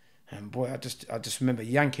 And boy, I just remember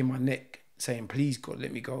yanking my neck, saying, please God,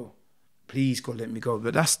 let me go. Please God, let me go.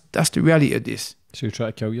 But that's the reality of this. So you try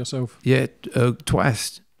to kill yourself? Yeah,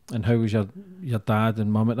 twice. And how was your dad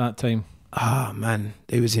and mum at that time? Ah, man,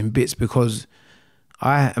 they was in bits, because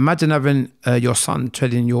I imagine having your son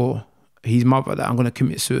telling his mother that I'm going to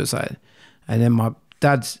commit suicide. And then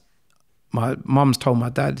my mum's told my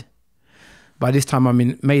dad. By this time I'm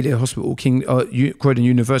in Mayday Hospital, Croydon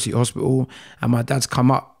University Hospital, and my dad's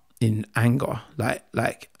come up in anger.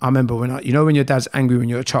 Like I remember when when your dad's angry when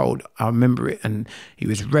you're a child, I remember it, and he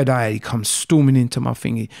was red-eyed, he comes storming into my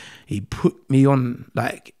thing, he put me on,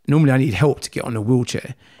 like, normally I need help to get on a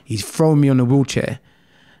wheelchair. He's thrown me on a wheelchair,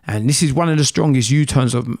 and this is one of the strongest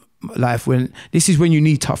U-turns of life, this is when you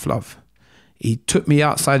need tough love. He took me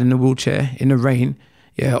outside in the wheelchair, in the rain,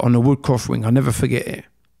 on the Woodcroft wing, I'll never forget it.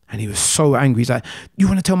 And he was so angry. He's like, you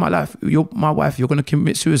want to tell my wife you're going to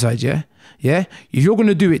commit suicide, yeah? Yeah? If you're going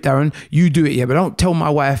to do it, Darren, you do it, yeah? But don't tell my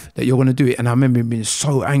wife that you're going to do it. And I remember him being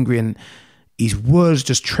so angry, and his words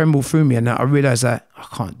just trembled through me. And I realised that I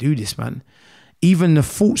can't do this, man. Even the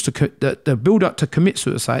thoughts, the build up to commit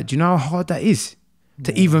suicide, do you know how hard that is?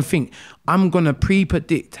 To even think, I'm going to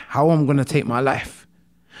pre-predict how I'm going to take my life.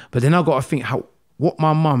 But then I've got to think what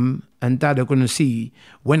my mum and dad are going to see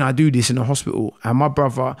when I do this in the hospital, and my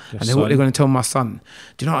brother, and then what they're going to tell my son.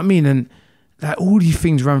 Do you know what I mean? And like all these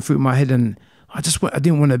things ran through my head, and I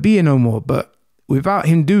didn't want to be here no more. But without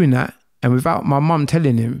him doing that, and without my mum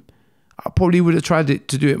telling him, I probably would have tried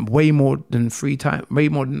to do it way more than 3 times. Way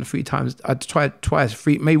more than the 3 times. I tried twice,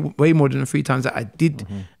 way more than the 3 times that I did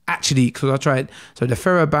actually, because I tried. So the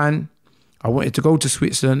TheraBand, I wanted to go to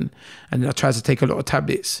Switzerland, and I tried to take a lot of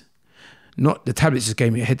tablets. Not the tablets just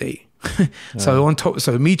gave me a headache. So on top,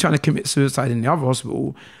 so me trying to commit suicide in the other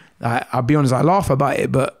hospital, I'll be honest, I laugh about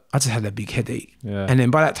it, but I just had a big headache. Yeah. And then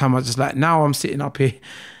by that time, I was just like, now I'm sitting up here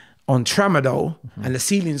on tramadol, and the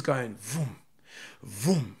ceiling's going vroom,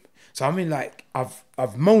 vroom. So I mean, like,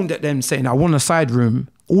 I've moaned at them saying I want a side room.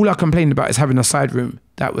 All I complained about is having a side room.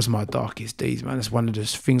 That was my darkest days, man. That's one of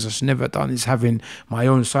those things I've never done, is having my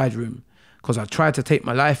own side room. Because I tried to take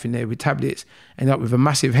my life in there with tablets, ended up with a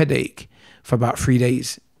massive headache for about 3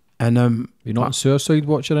 days. And you're not on suicide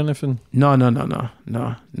watch or anything? No,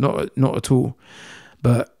 not at all.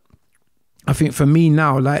 But I think for me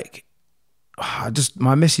now, like,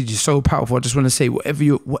 my message is so powerful. I just want to say,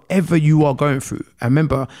 whatever you are going through, and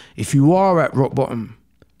remember, if you are at rock bottom,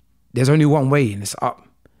 there's only one way, and it's up.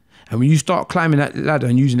 And when you start climbing that ladder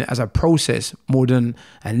and using it as a process more than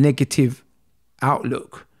a negative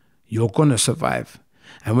outlook, you're gonna survive.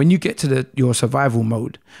 And when you get to your survival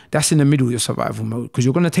mode, that's in the middle of your survival mode, because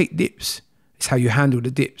you're going to take dips. It's how you handle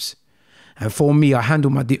the dips. And for me, I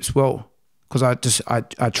handle my dips well, because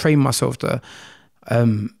I train myself to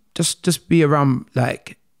just be around,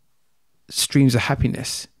 like, streams of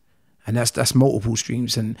happiness. And that's multiple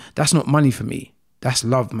streams. And that's not money for me. That's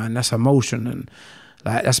love, man. That's emotion. And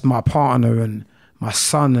like, that's my partner and my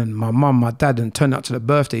son and my mum, my dad, and turn up to the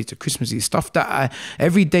birthdays, to Christmases, stuff that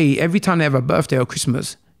every day, every time they have a birthday or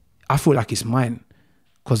Christmas, I feel like it's mine,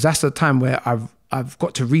 because that's the time where I've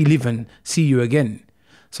got to relive and see you again.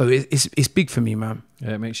 So it's big for me, man.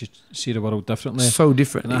 Yeah, it makes you see the world differently. So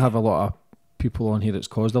differently. And I have a lot of people on here that's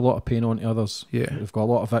caused a lot of pain on to others. Yeah. We've got a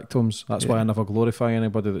lot of victims. That's why I never glorify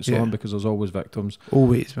anybody that's on, because there's always victims.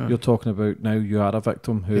 Always, man. You're talking about now you are a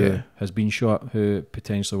victim who has been shot, who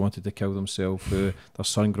potentially wanted to kill themselves, who their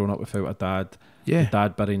son growing up without a dad, the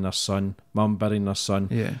dad burying their son, mum burying their son.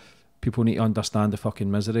 Yeah. People need to understand the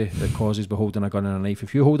fucking misery that causes by holding a gun and a knife.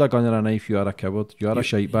 If you hold a gun and a knife, you are a coward. You are a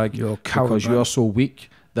shite bag. You're a coward, because you are so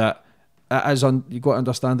weak that you've got to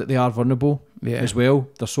understand that they are vulnerable as well.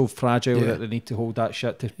 They're so fragile that they need to hold that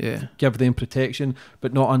shit to give them protection,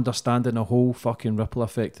 but not understanding the whole fucking ripple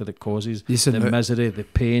effect that it causes. The misery, the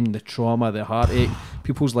pain, the trauma, the heartache.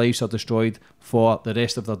 People's lives are destroyed for the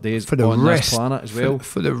rest of their days on this planet as well.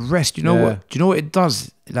 For the rest, you know what? Do you know what it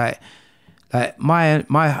does? Like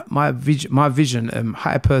my vision,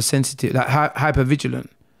 hypersensitive, like hyper vigilant.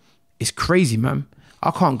 It's crazy, man.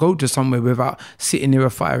 I can't go to somewhere without sitting near a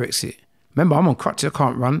fire exit. Remember, I'm on crutches, I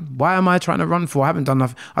can't run. Why am I trying to run for? I haven't done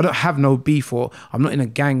nothing. I don't have no beef, or I'm not in a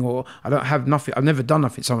gang, or I don't have nothing. I've never done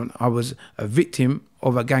nothing. So I was a victim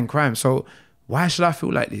of a gang crime. So why should I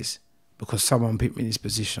feel like this? Because someone put me in this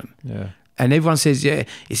position. Yeah. And everyone says, yeah,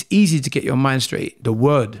 it's easy to get your mind straight. The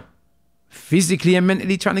word, physically and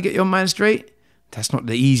mentally trying to get your mind straight, that's not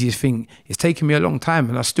the easiest thing. It's taken me a long time,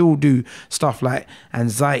 and I still do stuff like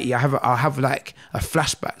anxiety. I'll have like a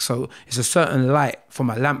flashback. So it's a certain light from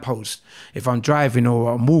a lamppost. If I'm driving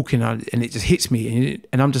or I'm walking and it just hits me,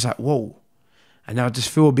 and I'm just like, whoa. And I just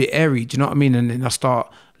feel a bit airy, do you know what I mean? And then I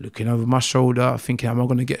start looking over my shoulder, thinking, am I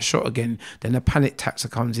going to get shot again? Then the panic taxer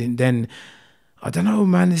comes in. Then, I don't know,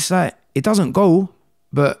 man. It's like, it doesn't go,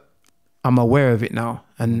 but I'm aware of it now.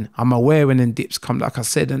 And I'm aware when them dips come, like I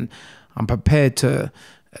said, and I'm prepared to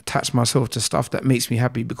attach myself to stuff that makes me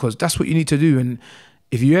happy, because that's what you need to do. And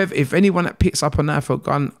if anyone that picks up a knife or a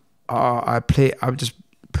gun, I just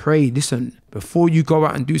pray, listen, before you go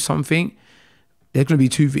out and do something, there's going to be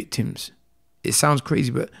two victims. It sounds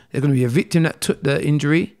crazy, but there's going to be a victim that took the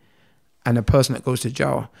injury and a person that goes to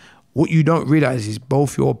jail. What you don't realize is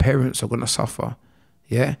both your parents are going to suffer.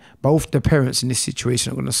 Yeah, both the parents in this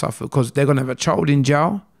situation are going to suffer, because they're going to have a child in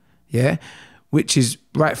jail. Yeah, which is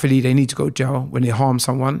rightfully they need to go to jail when they harm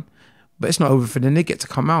someone, but it's not over for them. They get to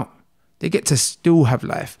come out. They get to still have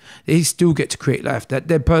life. They still get to create life. That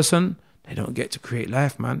dead person, they don't get to create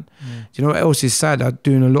life, man. Do you know what else is sad? I'm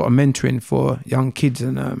doing a lot of mentoring for young kids,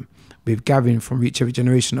 and with Gavin from Reach Every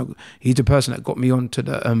Generation. He's the person that got me onto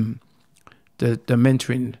the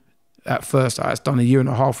mentoring. At first, I've done 1.5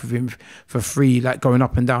 years with him for free, like going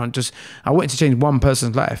up and down. I wanted to change one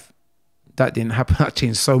person's life. That didn't happen. I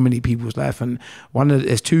changed so many people's life. And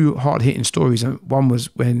there's two hard-hitting stories. And one was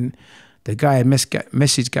when the guy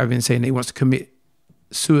messaged Gavin saying that he wants to commit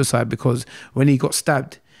suicide because when he got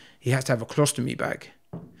stabbed, he has to have a colostomy bag.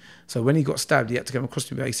 So when he got stabbed, he had to get a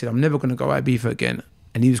colostomy bag. He said, I'm never going to go Ibiza again.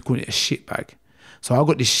 And he was calling it a shit bag. So I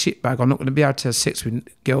got this shit bag. I'm not going to be able to have sex with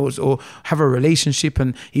girls or have a relationship.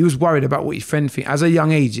 And he was worried about what his friend thinks as a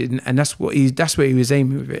young age. And that's where he was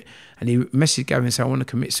aiming with it. And he messaged Gavin and said, I want to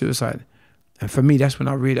commit suicide. And for me, that's when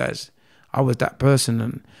I realized I was that person,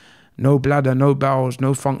 and no bladder, no bowels,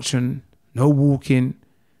 no function, no walking.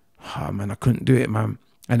 Oh man, I couldn't do it, man.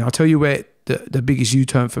 And I'll tell you where the biggest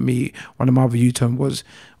U-turn for me, one of my other U-turn, was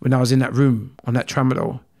when I was in that room on that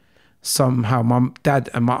tramadol. Somehow my dad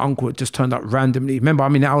and my uncle had just turned up randomly. Remember,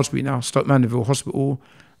 I'm in Aylesbury now, Stoke Mandeville Hospital,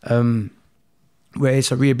 where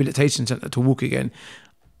it's a rehabilitation centre to walk again.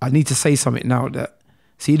 I need to say something now that,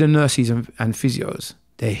 see the nurses and physios,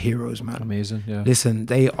 they're heroes, man. Amazing, yeah. Listen,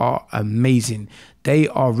 they are amazing. They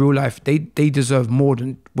are real life. They deserve more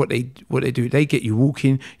than what they do. They get you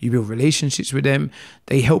walking, you build relationships with them,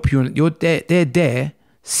 they help you, and they're there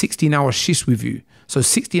 16-hour shifts with you. So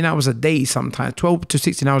 16 hours a day sometimes, 12 to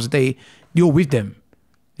 16 hours a day, you're with them.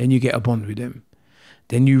 Then you get a bond with them.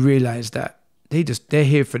 Then you realize that they're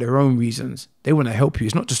here for their own reasons. They want to help you.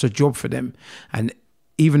 It's not just a job for them. And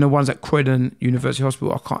even the ones at Croydon University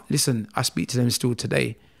Hospital, I speak to them still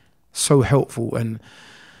today. So helpful. And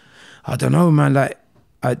I don't know, man,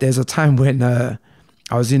 there's a time when I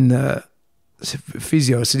was in the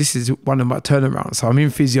physio. So this is one of my turnarounds. So I'm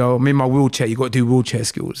in physio, I'm in my wheelchair. You got to do wheelchair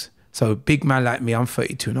skills. So a big man like me, I'm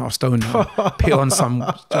 32.5 stone now, put on some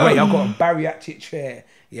weight. I've got a bariatric chair,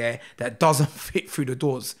 yeah, that doesn't fit through the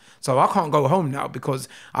doors. So I can't go home now because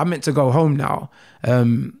I'm meant to go home now.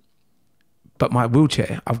 But my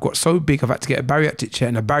wheelchair, I've got so big, I've had to get a bariatric chair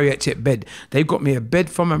and a bariatric bed. They've got me a bed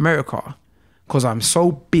from America because I'm so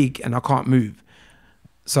big and I can't move.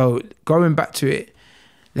 So going back to it,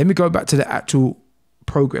 let me go back to the actual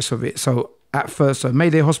progress of it. So at first, so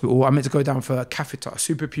Mayday Hospital, I meant to go down for a catheter, a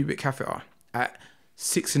suprapubic catheter at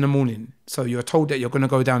 6 a.m. So you're told that you're going to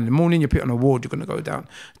go down in the morning, you're put on a ward, you're going to go down.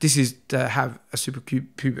 This is to have a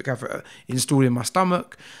suprapubic catheter installed in my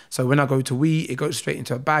stomach. So when I go to wee, it goes straight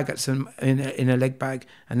into a bag that's in a leg bag,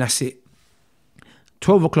 and that's it.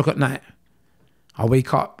 12 o'clock at night, I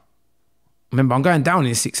wake up. Remember, I'm going down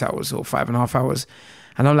in 6 hours or 5.5 hours.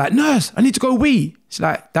 And I'm like, nurse, I need to go wee. She's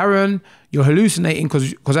like, Darren, you're hallucinating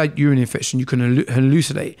because I had urine infection, you can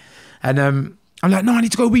hallucinate. And I'm like, no, I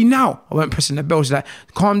need to go wee now. I went pressing the bell. She's like,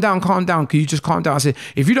 calm down. Can you just calm down? I said,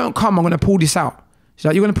 if you don't come, I'm going to pull this out. She's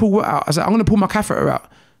like, you're going to pull what out? I said, I'm going to pull my catheter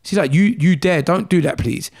out. She's like, you dare, don't do that,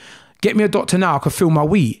 please. Get me a doctor now, I could feel my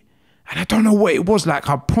wee. And I don't know what it was like.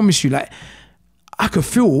 I promise you, like, I could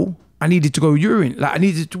feel I needed to go urine. Like, I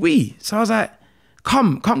needed to wee. So I was like,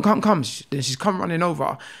 come. Then she's come running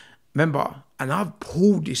over, remember, and I've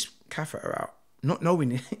pulled this catheter out, not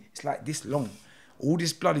knowing it's like this long. all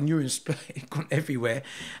this blood and urine gone everywhere.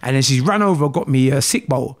 And then she's ran over, got me a sick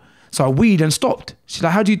bowl. So I weed and stopped. She's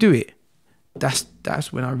like, how do you do it?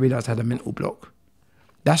 That's when I realised I had a mental block.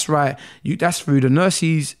 That's right. That's through the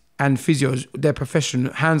nurses and physios. They're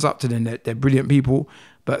professional. Hands up to them. They're brilliant people.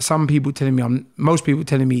 But some people telling me, most people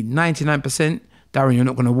telling me 99%, Darren, you're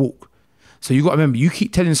not going to walk. So you got to remember, you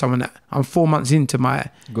keep telling someone that I'm 4 months into my...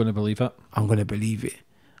 You're going to believe it? I'm going to believe it.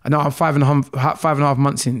 I know I'm 5.5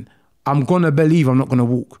 months in. I'm going to believe I'm not going to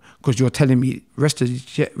walk because you're telling me rest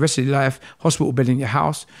of your life, hospital bed in your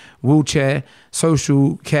house, wheelchair,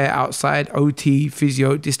 social care outside, OT,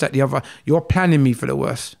 physio, this, that, the other. You're planning me for the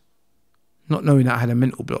worst. Not knowing that I had a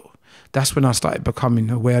mental block. That's when I started becoming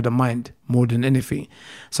aware of the mind more than anything.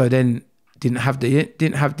 So then didn't have the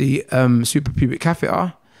suprapubic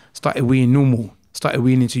catheter, started weeing normal, started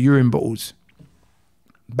weeing into urine bottles.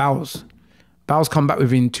 Bowels come back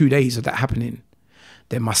within 2 days of that happening.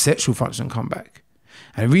 Then my sexual function come back.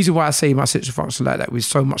 And the reason why I say my sexual function like that with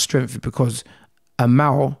so much strength is because a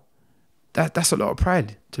male, that's a lot of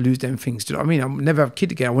pride to lose them things. Do you know what I mean? I'll never have a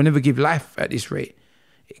kid again. I will never give life at this rate.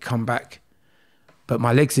 It come back. But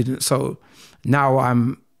my legs didn't. So now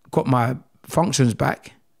I'm got my functions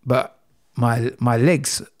back, but my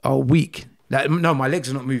legs are weak. No, my legs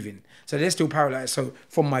are not moving. So they're still paralyzed. So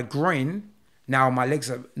from my groin, now my legs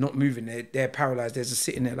are not moving. They're paralyzed. They're just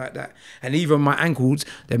sitting there like that. And even my ankles,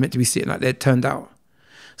 they're meant to be sitting like they're turned out.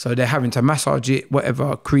 So they're having to massage it,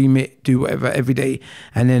 whatever, cream it, do whatever every day.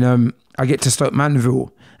 And then I get to Stoke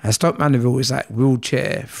Mandeville. And Stoke Mandeville is like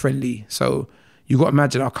wheelchair friendly. So you got to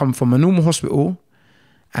imagine I come from a normal hospital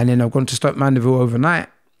and then I've gone to Stoke Mandeville overnight,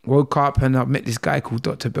 woke up and I've met this guy called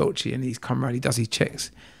Dr. Belchi and he's come around, he does his checks.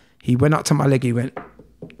 He went up to my leg, he went,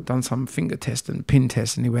 done some finger test and pin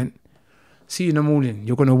test and he went, see you in the morning,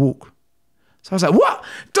 you're going to walk. So I was like, what?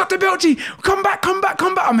 Dr. Belchi, come back.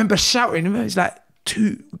 I remember shouting. It was like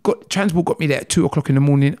transport got me there at 2 o'clock in the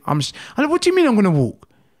morning. I'm like, what do you mean I'm going to walk?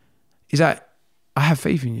 He's like, I have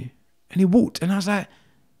faith in you. And he walked and I was like,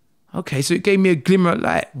 okay. So it gave me a glimmer of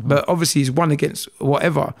light, but obviously he's one against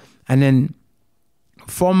whatever. And then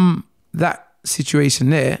from that situation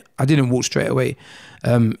there, I didn't walk straight away.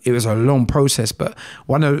 It was a long process, but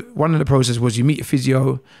one of the process was you meet your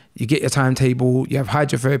physio, you get your timetable, you have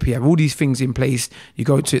hydrotherapy, you have all these things in place, you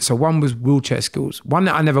go to it. So one was wheelchair skills, one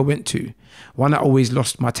that I never went to, one that I always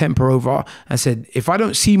lost my temper over and said, if I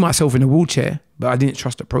don't see myself in a wheelchair, but I didn't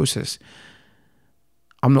trust the process,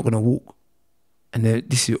 I'm not going to walk. And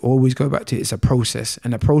this is always go back to it, it's a process.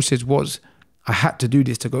 And the process was, I had to do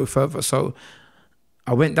this to go further. So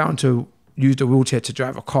I went down to use the wheelchair to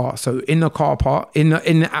drive a car. So in the car park, in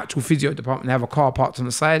the actual physio department, they have a car parked on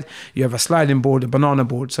the side. You have a sliding board, a banana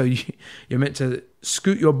board. So you're meant to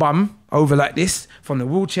scoot your bum over like this from the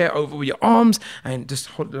wheelchair over with your arms and just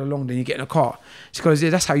hold it along. Then you get in a car. She goes, yeah,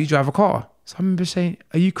 that's how you drive a car. So I remember saying,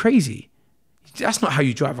 are you crazy? That's not how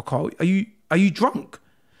you drive a car. Are you drunk?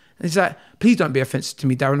 And he's like, please don't be offensive to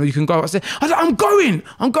me, Darren, or you can go. I said, I'm going.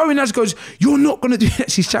 And she goes, you're not going to do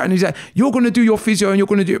that. She's shouting. He's like, you're going to do your physio and you're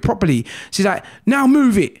going to do it properly. She's like, now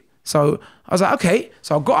move it. So I was like, okay.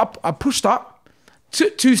 So I got up, I pushed up,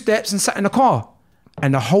 took 2 steps and sat in the car.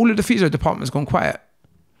 And the whole of the physio department's gone quiet.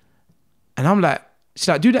 And I'm like, she's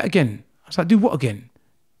like, do that again. I was like, do what again?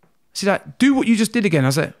 She's like, do what you just did again. I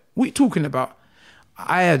was like, what are you talking about?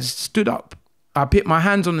 I had stood up. I put my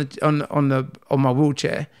hands on my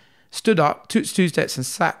wheelchair, stood up, took 2 steps and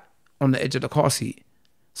sat on the edge of the car seat.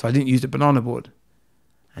 So I didn't use the banana board.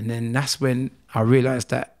 And then that's when I realised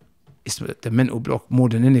that it's the mental block more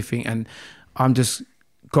than anything. And I'm just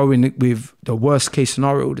going with the worst case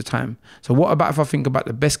scenario all the time. So what about if I think about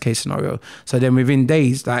the best case scenario? So then within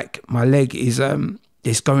days, like my leg is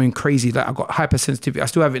it's going crazy. Like I got hypersensitivity. I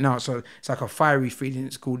still have it now. So it's like a fiery feeling.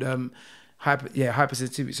 It's called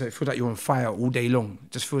hypersensitivity. So it feels like you're on fire all day long.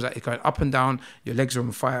 It just feels like it's going up and down. Your legs are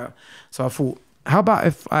on fire. So I thought, how about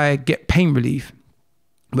if I get pain relief,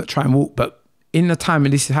 but try and walk? But in the time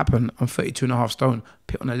when this happened, I'm 32.5 stone,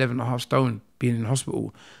 put on 11.5 stone, being in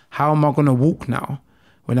hospital. How am I going to walk now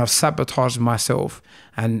when I've sabotaged myself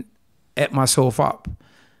and ate myself up?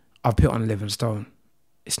 I've put on 11 stone.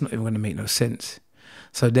 It's not even going to make no sense.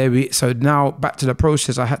 So now back to the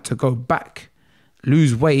process. I had to go back,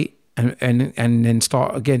 lose weight, and then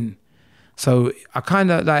start again. So I kind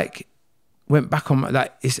of like went back on I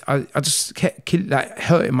just kept like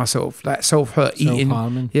hurting myself, like self-hurt, eating,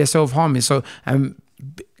 self-harming. So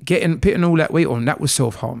putting all that weight on, that was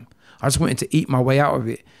self-harm. I just wanted to eat my way out of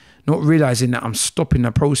it, not realizing that I'm stopping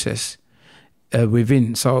the process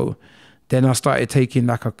within. So then I started taking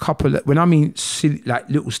like a couple of, when I mean silly, like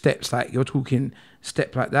little steps, like you're talking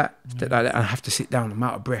step like that, and I have to sit down, I'm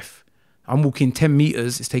out of breath. I'm walking 10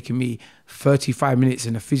 meters. It's taking me 35 minutes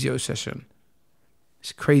in a physio session.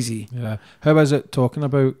 It's crazy. Yeah. How is it talking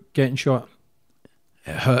about getting shot?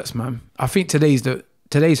 It hurts, man. I think today's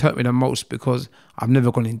hurt me the most because I've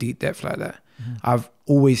never gone in deep depth like that. I've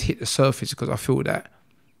always hit the surface because I feel that,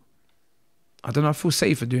 I don't know, I feel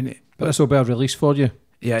safer doing it. But this will be a release for you.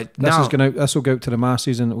 Yeah, this will go out to the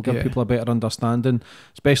masses, and it will give people a better understanding,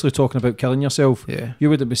 especially talking about killing yourself. Yeah.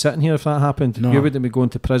 You wouldn't be sitting here if that happened. No. You wouldn't be going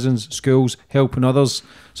to prisons, schools, helping others.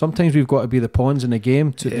 Sometimes we've got to be the pawns in the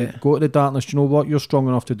game to go to the darkness. You know what? You're strong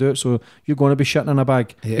enough to do it, so you're going to be shitting in a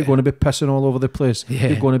bag. Yeah. You're going to be pissing all over the place. Yeah.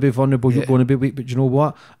 You're going to be vulnerable. You're going to be weak. But you know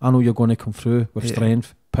what? I know you're going to come through with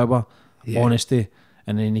strength, power, honesty.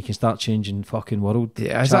 And then you can start changing fucking world.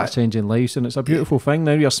 Yeah, start changing lives. And it's a beautiful thing.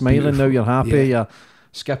 Now you're smiling, beautiful. Now you're happy, you're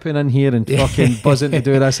skipping in here and fucking buzzing to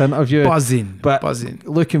do this interview. Buzzing.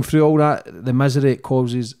 Looking through all that, the misery it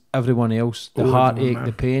causes everyone else, the heartache,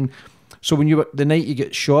 the pain. So when you were, the night you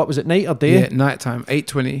get shot, was it night or day? Yeah, night time,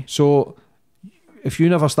 8:20. So if you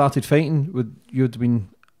never started fighting, you'd have been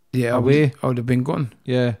away? I would have been gone.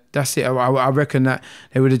 Yeah. That's it. I reckon that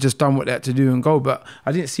they would have just done what they had to do and go. But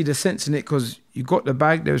I didn't see the sense in it because you got the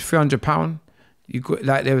bag, there was £300. You got,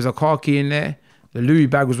 like, there was a car key in there. The Louis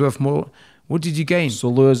bag was worth more. What did you gain? So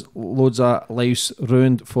loads of lives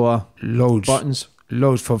ruined for buttons.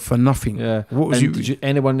 Loads for nothing. Yeah. What was did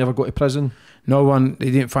anyone ever go to prison? No one.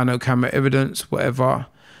 They didn't find no camera evidence, whatever.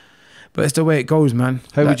 But it's the way it goes, man.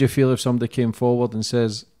 How would you feel if somebody came forward and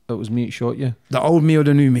says, it was me that shot you? The old me or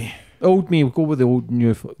the new me? Old me. We'll go with the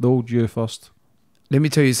old you first. Let me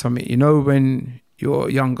tell you something. You know when you're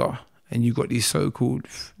younger and you got these so-called,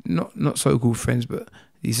 not so-called friends, but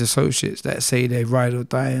these associates that say they ride or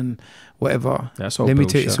die and whatever. That's all Let me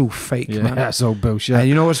bullshit. tell you, it's all fake, man. That's all bullshit. And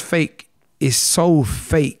you know what's fake? It's so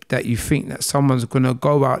fake that you think that someone's going to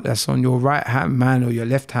go out that's on your right-hand man or your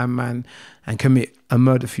left-hand man and commit a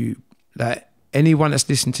murder for you. Like, anyone that's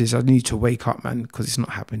listening to this, I need to wake up, man, because it's not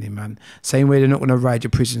happening, man. Same way they're not going to ride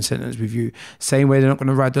your prison sentence with you. Same way they're not going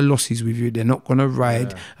to ride the losses with you. They're not going to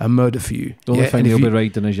ride a murder for you. The only thing they'll be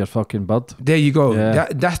riding is your fucking bird. There you go. Yeah.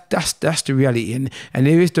 That's the reality. And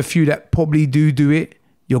there is the few that probably do it.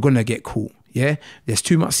 You're going to get caught. Yeah, there's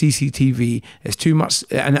too much CCTV. There's too much,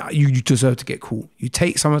 and you deserve to get caught. You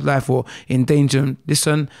take someone's life or endanger them.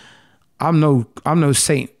 Listen, I'm no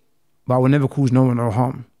saint, but I will never cause no one no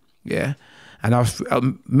harm. Yeah, and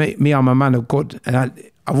I'm a man of God, and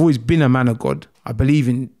I've always been a man of God. I believe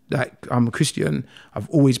in, like, I'm a Christian. I've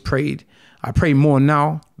always prayed. I pray more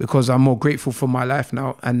now because I'm more grateful for my life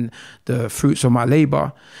now and the fruits of my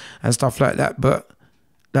labor and stuff like that. But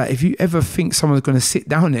like, if you ever think someone's going to sit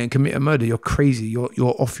down there and commit a murder, you're crazy. You're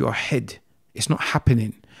off your head. It's not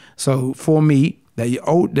happening. So for me, the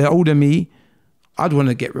older me, I'd want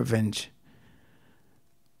to get revenge.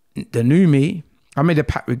 The new me, I made a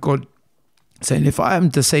pact with God saying, if I am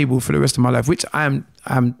disabled for the rest of my life, which I'm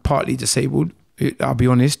partly disabled, I'll be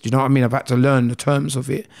honest, you know what I mean? I've had to learn the terms of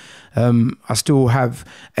it. I still have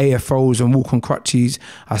AFOs and walk on crutches.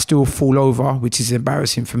 I still fall over, which is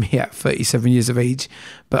embarrassing for me at 37 years of age,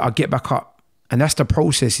 but I get back up. And that's the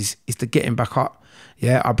process, is the getting back up.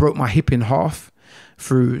 Yeah, I broke my hip in half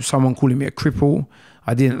through someone calling me a cripple.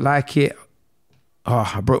 I didn't like it.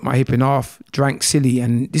 I broke my hip in half, drank silly,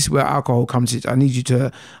 and this is where alcohol comes in. I need you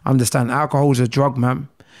to understand, alcohol is a drug, man.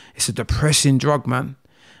 It's a depressing drug, man.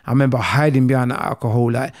 I remember hiding behind the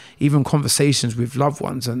alcohol, like even conversations with loved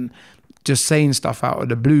ones and just saying stuff out of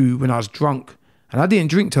the blue when I was drunk. And I didn't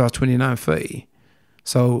drink till I was 29, 30.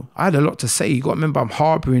 So I had a lot to say. You got to remember, I'm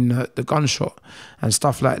harbouring the gunshot and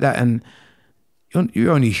stuff like that. And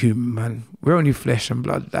you're only human, man. We're only flesh and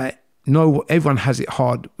blood. Like, no, everyone has it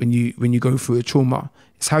hard when you go through a trauma.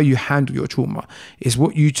 It's how you handle your trauma. It's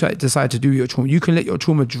what you decide to do with your trauma. You can let your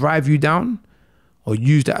trauma drive you down or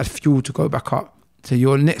use that as fuel to go back up to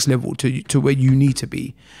your next level, to where you need to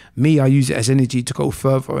be. Me, I use it as energy to go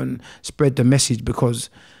further and spread the message,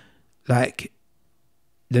 because like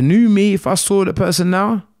the new me, if I saw the person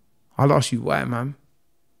now, I'll ask you why, man.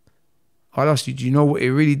 I'll ask you, do you know what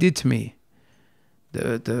it really did to me?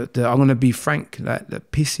 I'm gonna be frank, like the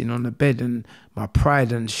pissing on the bed and my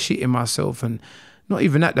pride and shitting myself, and not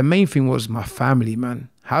even that. The main thing was my family, man.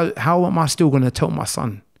 How am I still gonna tell my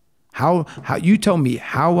son? How you tell me,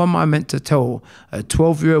 how am I meant to tell a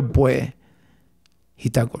 12-year-old boy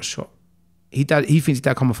his dad got shot? He thinks his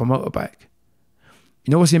dad come off a motorbike.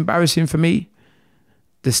 You know what's embarrassing for me?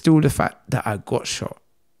 There's still the fact that I got shot,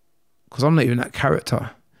 because I'm not even that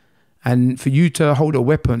character. And for you to hold a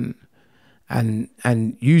weapon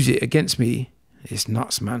and use it against me, it's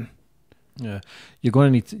nuts, man. Yeah. You're going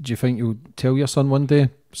to need, do you think you'll tell your son one day?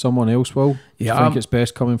 Someone else will? Yeah. Do you think it's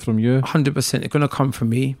best coming from you? 100%. It's going to come from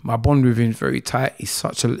me. My bond with him is very tight.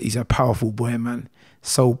 He's a powerful boy, man.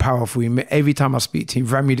 So powerful. Every time I speak to him,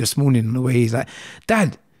 he ran me this morning on the way. He's like,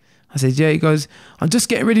 Dad. I said, yeah. He goes, I'm just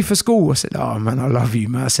getting ready for school. I said, oh, man, I love you,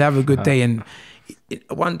 man. I said, have a good day. And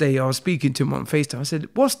one day I was speaking to him on FaceTime. I said,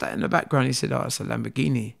 what's that in the background? He said, oh, it's a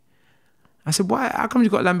Lamborghini. I said, why? How come you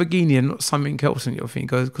got a Lamborghini and not something else in your thing? He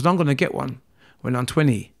goes, because I'm going to get one when I'm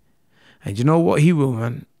 20. And you know what? He will,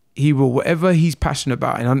 man. He will, whatever he's passionate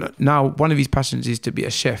about. And now one of his passions is to be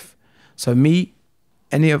a chef. So me,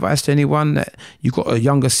 any advice to anyone that you got a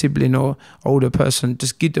younger sibling or older person,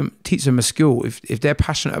 just teach them a skill. If they're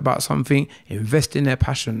passionate about something, invest in their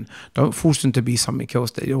passion. Don't force them to be something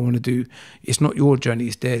else that they don't want to do. It's not your journey,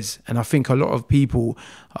 it's theirs. And I think a lot of people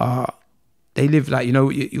they live like,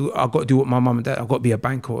 I've got to do what my mum and dad, I've got to be a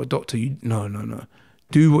banker or a doctor. No.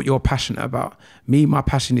 Do what you're passionate about. Me, my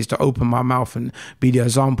passion is to open my mouth and be the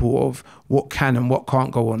example of what can and what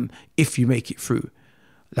can't go on if you make it through.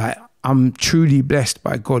 Like, I'm truly blessed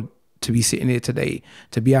by God to be sitting here today,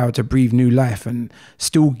 to be able to breathe new life and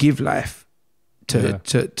still give life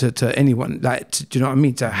to anyone. Like, do you know what I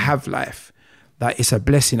mean? To have life. Like, it's a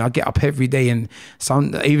blessing. I get up every day and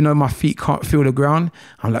even though my feet can't feel the ground,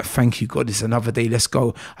 I'm like, thank you, God, it's another day, let's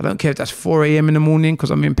go. I don't care if that's 4 a.m. in the morning because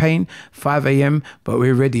I'm in pain, 5 a.m., but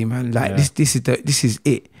we're ready, man. Like, this is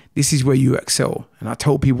it. This is where you excel. And I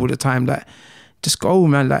tell people all the time, like, just go,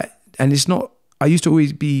 man. Like, and it's not, I used to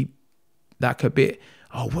always be like a bit,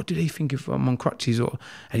 oh, what do they think if I'm on crutches? And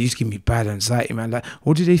it used to give me bad anxiety, man. Like,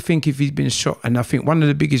 what do they think if he's been shot? And I think one of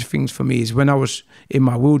the biggest things for me is when I was in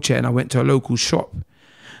my wheelchair and I went to a local shop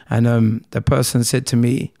and the person said to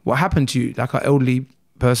me, what happened to you? Like, an elderly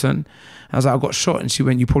person. And I was like, I got shot. And she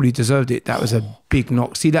went, you probably deserved it. That was a big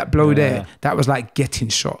knock. See that blow there? That was like getting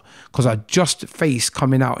shot. Because I just faced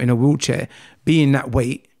coming out in a wheelchair, being that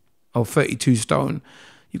weight of 32 stone.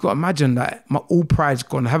 You got to imagine that my all pride's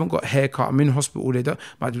gone. I haven't got a haircut. I'm in hospital. They don't,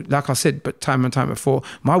 like I said, but time and time before,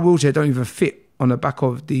 my wheelchair don't even fit on the back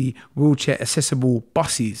of the wheelchair accessible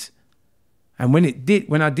buses. And when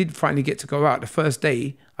I did finally get to go out the first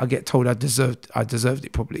day, I get told I deserved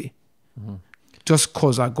it probably, just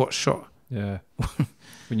cause I got shot. Yeah.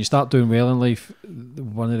 When you start doing well in life,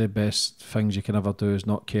 one of the best things you can ever do is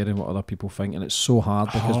not caring what other people think, and it's so hard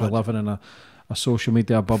because we're living in a social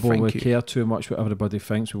media bubble. We care too much what everybody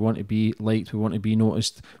thinks. We want to be liked, we want to be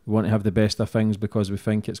noticed, we want to have the best of things because we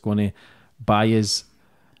think it's going to buy us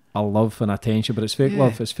a love and attention, but it's fake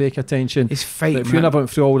love, it's fake attention, it's fake. But if you never went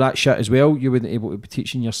through all that shit as well, you wouldn't be able to be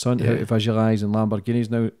teaching your son how to visualise and Lamborghinis.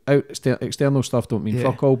 Now, external stuff don't mean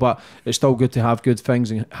fuck all, but it's still good to have good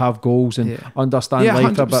things and have goals and understand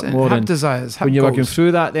life a bit more. Have and desires, have when you goals. were going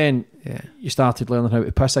through that, then you started learning how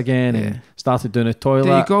to piss again and started doing a toilet.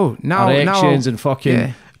 There you go. Now erections and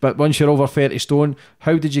fucking. But once you're over 30 stone,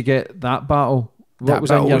 how did you get that battle? What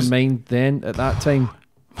was in your mind then at that time?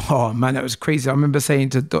 Oh man, that was crazy. I remember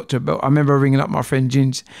saying to Dr. Bell, I remember ringing up my friend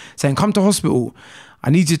Ginge saying, come to hospital. I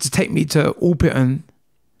need you to take me to Alpiton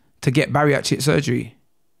to get bariatric surgery.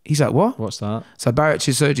 He's like, what? What's that? So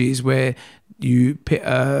bariatric surgery is where you put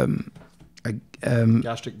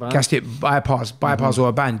gastric bypass or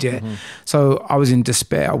a band, So I was in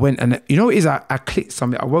despair. I went and you know what it is, I clicked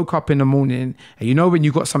something. I woke up in the morning and you know when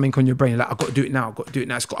you got something on your brain, like I've got to do it now, I've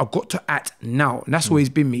got to act now. And that's always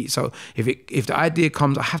been me. So if the idea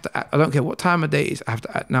comes, I have to act. I don't care what time of day it is, I have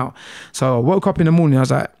to act now. So I woke up in the morning, I was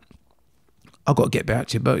like, I've got to get back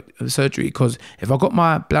to surgery because if I got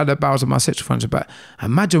my bladder, bowels and my sexual function back,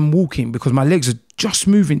 imagine walking because my legs are just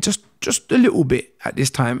moving just a little bit at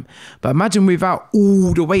this time. But imagine without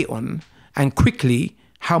all the weight on and quickly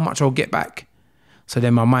how much I'll get back. So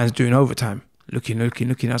then my mind's doing overtime, looking. I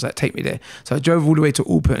was like, take me there. So I drove all the way to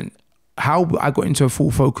Alpen. How I got into a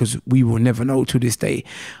full focus, we will never know to this day.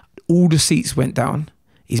 All the seats went down.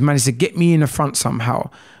 He's managed to get me in the front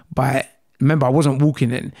somehow remember, I wasn't walking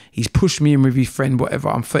in. He's pushed me in with his friend, whatever.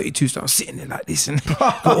 I'm 32, so I'm sitting there like this. And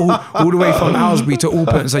got all the way from Aylesbury to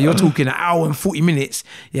Alpen. So you're talking an hour and 40 minutes.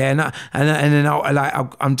 Yeah, and then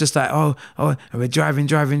I'm just like, oh, and we're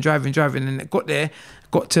driving. And got there,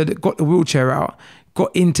 got the wheelchair out,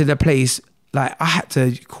 got into the place. Like, I had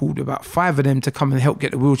to call about 5 of them to come and help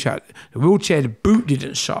get the wheelchair out. The boot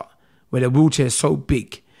didn't shut, where the wheelchair is so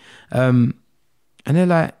big. And they're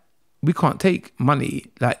like, we can't take money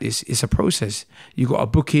like this. It's a process. You got to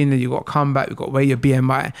book in and you got to come back. You got to weigh your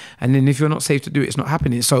BMI. And then if you're not safe to do it, it's not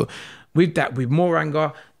happening. So with that, with more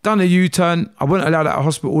anger, done a U-turn. I wasn't allowed out of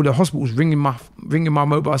hospital. The hospital was ringing my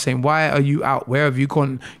mobile saying, why are you out? Where have you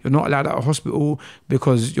gone? You're not allowed out of hospital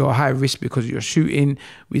because you're high risk because you're shooting.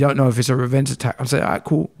 We don't know if it's a revenge attack. I said, all right,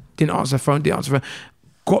 cool. Didn't answer the phone.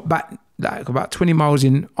 Got back like about 20 miles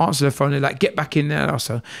in, answered the phone. They're like, get back in there.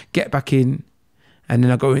 So get back in. And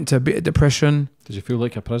then I go into a bit of depression. Did you feel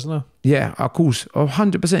like a prisoner? Yeah, of course,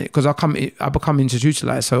 100%. Because I become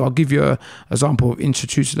institutionalized. So I'll give you an example of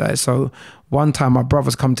institutionalized. So one time my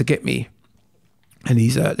brother's come to get me, and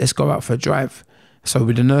he's let's go out for a drive. So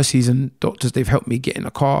with the nurses and doctors, they've helped me get in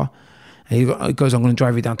a car. And he goes, I'm going to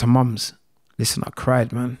drive you down to mum's. Listen, I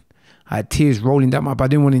cried, man. I had tears rolling down my, but I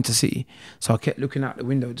didn't want him to see. So I kept looking out the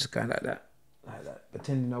window, just going like that,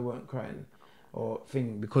 pretending I weren't crying or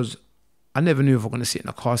thing, because I never knew if I was going to sit in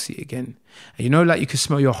a car seat again. And you know, like you could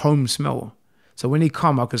smell your home smell. So when he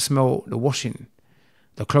come, I could smell the washing,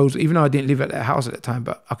 the clothes, even though I didn't live at their house at the time,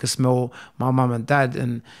 but I could smell my mum and dad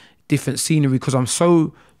and different scenery because I'm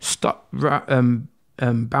so stuck,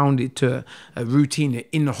 bounded to a routine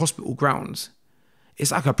in the hospital grounds.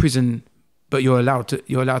 It's like a prison, but you're allowed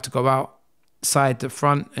to go outside the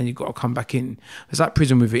front and you've got to come back in. It's like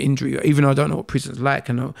prison with an injury. Even though I don't know what prison's like,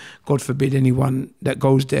 and God forbid anyone that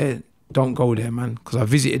goes there, don't go there, man, because I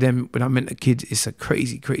visited them when I met a kid. It's a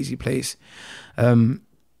crazy, crazy place. Oh,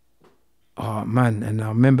 man, and I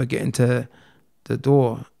remember getting to the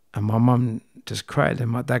door and my mum just cried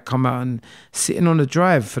and my dad come out and sitting on the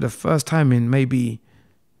drive for the first time in maybe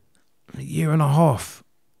a year and a half.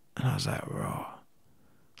 And I was like, raw.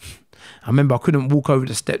 I remember I couldn't walk over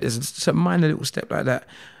the step. There's just a minor little step like that.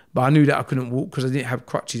 But I knew that I couldn't walk because I didn't have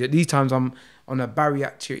crutches. At these times, I'm on a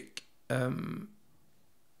bariatric...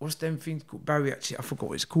 what's them things called? Bariatric, I forgot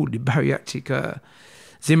what it's called. The bariatric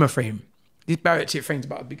Zimmer frame. This bariatric frame's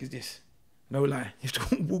about as big as this. No lie. You have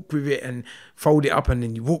to walk with it and fold it up and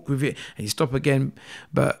then you walk with it and you stop again.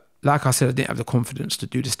 But like I said, I didn't have the confidence to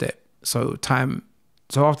do the step. So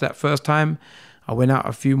after that first time, I went out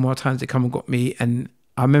a few more times. They come and got me. And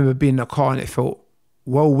I remember being in the car and it felt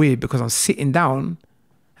well weird because I'm sitting down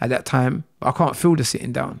at that time, but I can't feel the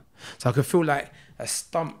sitting down. So I could feel like a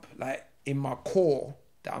stump like in my core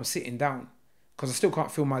that I'm sitting down, because I still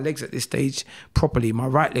can't feel my legs at this stage properly. My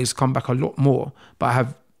right leg's come back a lot more, but I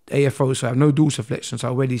have AFO, so I have no dorsiflexion, so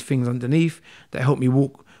I wear these things underneath that help me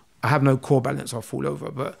walk. I have no core balance, I'll fall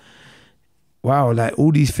over. But wow, like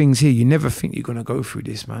all these things here, you never think you're gonna go through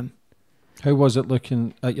this, man. How was it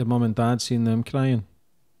looking at your mum and dad, seeing them crying?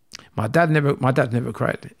 My dad never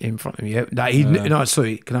cried in front of me. Like no,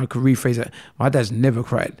 sorry, can I rephrase that? My dad's never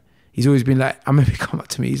cried. He's always been like, I remember he come up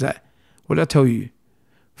to me, he's like, what did I tell you?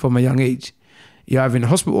 From a young age, you're either in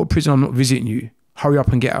hospital or prison, I'm not visiting you. Hurry up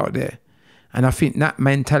and get out of there. And I think that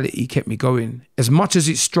mentality kept me going. As much as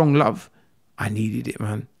it's strong love, I needed it,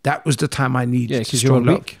 man. That was the time I needed strong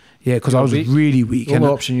love. Yeah, because I was really weak. The only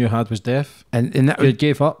option you had was death. And that you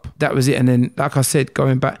gave up. That was it. And then, like I said,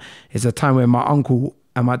 going back, is a time where my uncle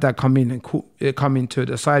and my dad come into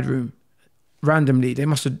the side room randomly. They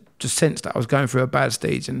must have just sensed that I was going through a bad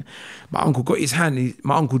stage. And my uncle got his hand,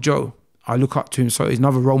 my Uncle Joe, I look up to him, so he's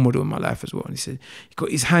another role model in my life as well. And he said, he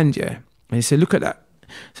got his hand, yeah. And he said, look at that.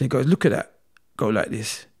 So he goes, look at that. Go like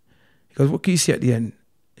this. He goes, what can you see at the end?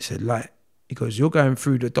 He said, light. He goes, you're going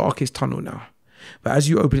through the darkest tunnel now. But as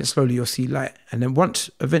you open it slowly, you'll see light. And then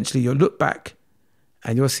once, eventually, you'll look back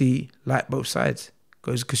and you'll see light both sides.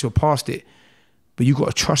 Because you're past it. But you got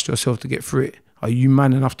to trust yourself to get through it. Are you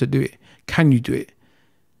man enough to do it? Can you do it?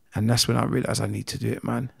 And that's when I realised I need to do it,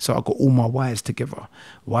 man. So I got all my wires together,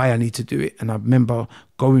 why I need to do it. And I remember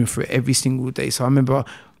going through it every single day. So I remember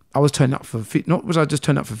I was turning up for, not was I just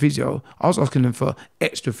turning up for physio, I was asking them for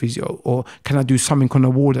extra physio, or can I do something on the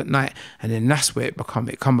ward at night? And then that's where it become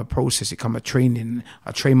a process, it become a training.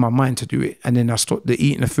 I trained my mind to do it. And then I stopped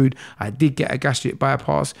eating the food. I did get a gastric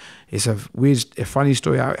bypass. It's a funny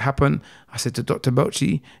story how it happened. I said to Dr.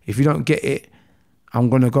 Belchi, if you don't get it, I'm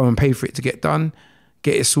going to go and pay for it to get done.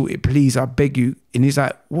 Get it sorted, please, I beg you. And he's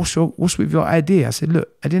like, what's with your idea? I said, look,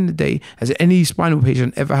 at the end of the day, has any spinal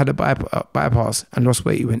patient ever had a bypass and lost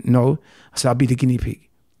weight? He went, no. I said, I'll be the guinea pig.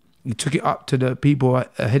 He took it up to the people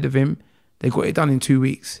ahead of him. They got it done in 2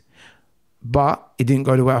 weeks. But it didn't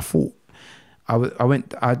go the way I thought.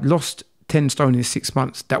 I lost 10 stone in 6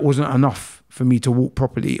 months. That wasn't enough for me to walk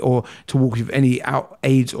properly, or to walk with any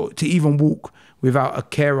aids, or to even walk without a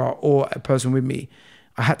carer or a person with me.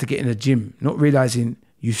 I had to get in a gym, not realising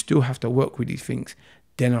you still have to work with these things.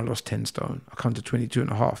 Then I lost 10 stone. I come to 22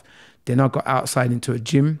 and a half. Then I got outside into a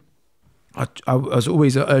gym. I was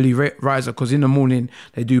always an early riser, because in the morning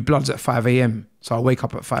they do bloods at 5 a.m. So I wake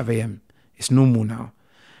up at 5 a.m. It's normal now.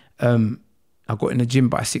 I got in the gym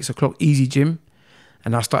by 6 o'clock, easy gym.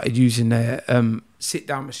 and I started using the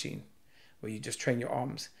sit-down machine where you just train your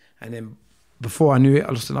arms. And then before I knew it, I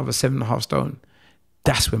lost another 7.5 stone.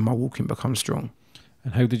 That's when my walking becomes strong.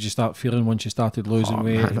 And how did you start feeling once you started losing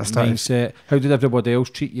weight? Man, mindset? How did everybody else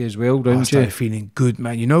treat you as well around you? I started feeling good,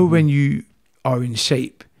 man. You know when you are in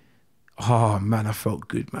shape, oh man, I felt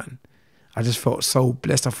good, man. I just felt so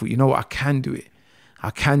blessed. I thought, you know what, I can do it. I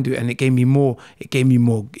can do it. And it gave me more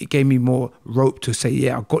rope to say,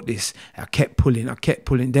 yeah, I got this. I kept pulling.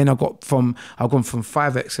 Then I've gone from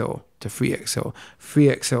 5XL to 3XL,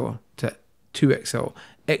 3XL to 2XL,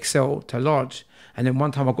 XL to large. And then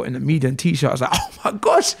one time I got in a medium t-shirt. I was like, oh my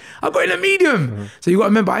gosh, I got in a medium. So you got to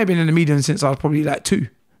remember, I've been in a medium since I was probably like 2.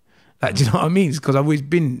 Like, do you know what I mean? Because I've always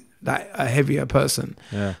been like a heavier person.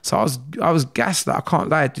 Yeah. So I was gassed that I can't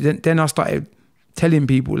lie. Then I started telling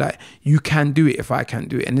people like, you can do it if I can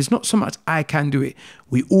do it. And it's not so much I can do it.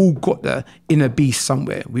 We all got the inner beast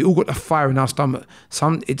somewhere. We all got the fire in our stomach.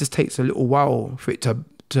 It just takes a little while for it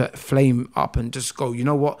to flame up and just go, you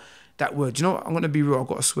know what? That word, you know what? I'm going to be real. I've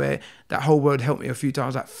got to swear. That whole word helped me a few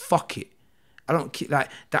times. Like, fuck it. I don't keep like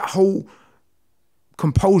that whole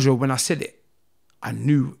composure when I said it. I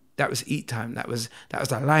knew that was eat time. That was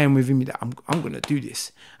the lion within me that I'm going to do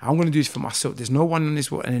this. I'm going to do this for myself. There's no one in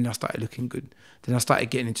this world. And then I started looking good. Then I started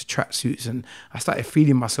getting into tracksuits and I started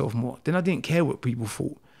feeling myself more. Then I didn't care what people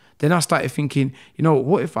thought. Then I started thinking, you know,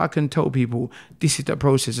 what if I can tell people this is the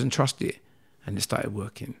process and trust it? And it started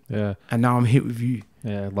working. Yeah. And now I'm here with you.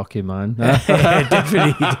 Yeah, lucky man.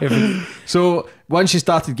 Definitely. So once you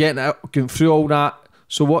started going through all that,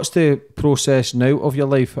 so what's the process now of your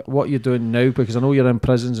life? What are you doing now? Because I know you're in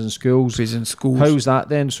prisons and schools. How's that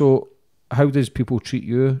then? So how does people treat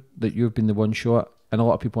you that you've been the one shot? And a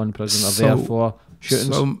lot of people in prison are there for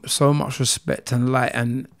shootings. So much respect and light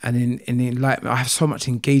and in enlightenment. I have so much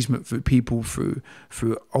engagement through people, through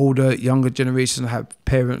older, younger generations. I have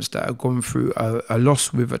parents that have gone through a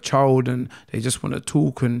loss with a child and they just want to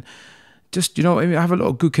talk and just, you know, I mean, I have a lot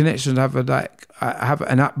of good connections.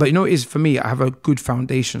 But you know, it is for me, I have a good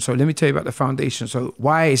foundation. So let me tell you about the foundation. So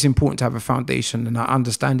why it's important to have a foundation, and I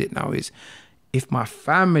understand it now, is if my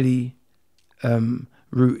family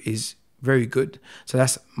route is very good. So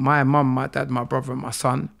that's my mum, my dad, my brother, and my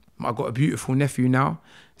son. I've got a beautiful nephew now,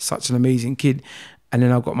 such an amazing kid. And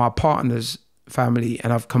then I've got my partner's family,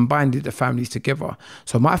 and I've combined the families together.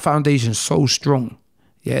 So my foundation's so strong,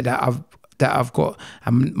 yeah, that I've got,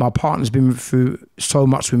 and my partner's been through so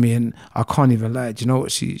much with me, and I can't even lie. Do you know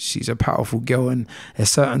what? She's a powerful girl, and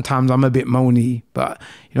there's certain times I'm a bit moany, but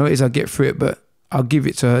you know, I get through it. But I'll give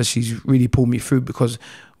it to her. She's really pulled me through, because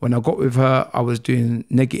when I got with her, I was doing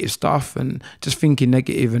negative stuff and just thinking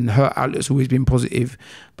negative, and her outlet's always been positive.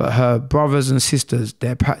 But her brothers and sisters,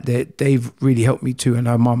 they've really helped me too, and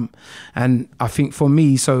her mum. And I think for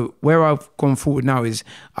me, so where I've gone forward now is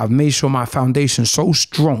I've made sure my foundation's so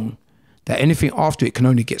strong that anything after it can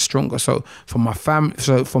only get stronger. So from my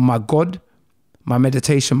from my God, my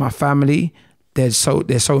meditation, my family, they're so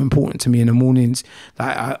important to me in the mornings.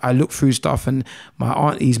 Like I look through stuff, and my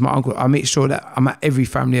aunties, my uncle, I make sure that I'm at every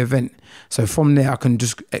family event. So from there I can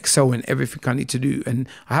just excel in everything I need to do, and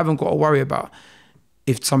I haven't got to worry about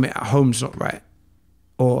if something at home's not right,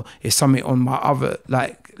 or if something on my other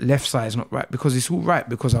like left side is not right, because it's all right,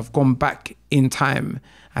 because I've gone back in time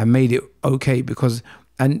and made it okay.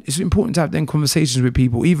 And it's important to have them conversations with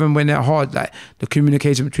people, even when they're hard. Like the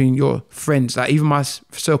communication between your friends, like even my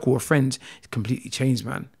circle of friends, it's completely changed,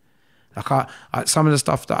 man. Like I some of the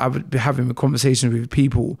stuff that I would be having with conversations with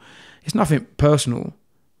people, it's nothing personal,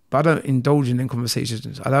 but I don't indulge in them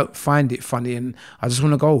conversations. I don't find it funny, and I just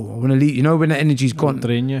want to go. I want to leave. You know, when the energy's gone,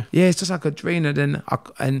 drain you. Yeah, it's just like a drainer. Then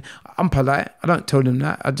I'm polite. I don't tell them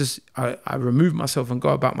that. I remove myself and go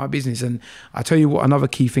about my business. And I tell you what, another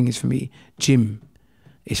key thing is for me, gym.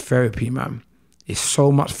 It's therapy, man. It's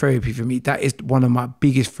so much therapy for me. That is one of my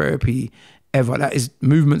biggest therapy ever. That is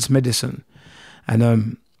movement's medicine.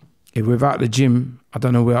 And if without the gym, I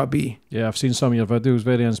don't know where I'd be. Yeah, I've seen some of your videos,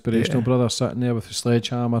 very inspirational, brother, sitting there with a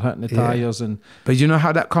sledgehammer, hitting the tyres. But you know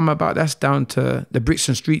how that come about? That's down to the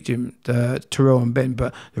Brixton Street Gym, the Terrell and Ben.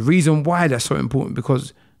 But the reason why that's so important,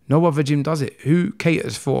 because no other gym does it. Who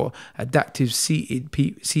caters for adaptive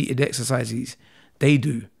seated exercises? They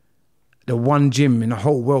do. The one gym in the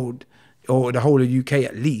whole world, or the whole of UK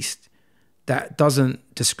at least, that doesn't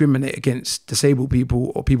discriminate against disabled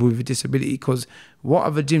people or people with a disability. Because what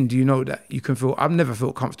other gym do you know that you can feel? I've never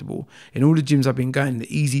felt comfortable in all the gyms I've been going.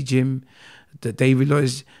 The Easy Gym, the David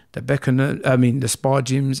Lloyd's, the the Spa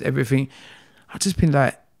gyms, everything. I've just been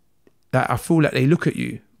like I feel like they look at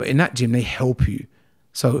you, but in that gym they help you.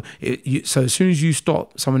 So as soon as you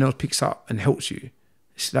stop, someone else picks up and helps you.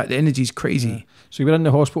 It's like the energy's crazy. Yeah. So you were in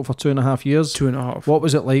the hospital for 2.5 years. 2.5. What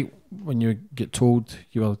was it like when you get told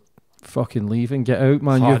you were fucking leaving? Get out,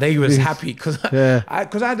 man. Oh, they was happy because I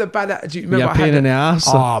had a bad attitude. Remember, I pain in the ass.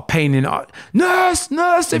 Oh, pain in the ass.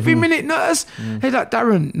 Nurse, every minute, nurse. Hey, like,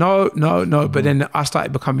 Darren, no. But then I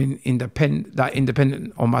started becoming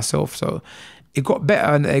independent on myself. So it got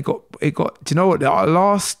better, and it got. Do you know what? The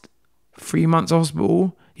last 3 months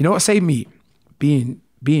hospital. You know what saved me? Being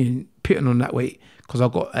putting on that weight, because I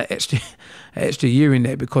got an extra year in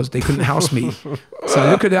there because they couldn't house me. So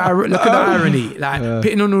look at the irony. Like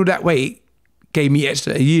putting on all that weight gave me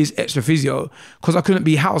a year's extra physio because I couldn't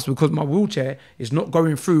be housed because my wheelchair is not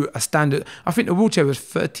going through a standard. I think the wheelchair was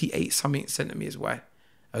 38 something centimeters wide.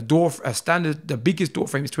 A standard, the biggest door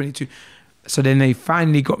frame is 22. So then they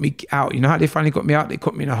finally got me out. You know how they finally got me out? They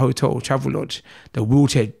put me in a hotel, travel lodge. The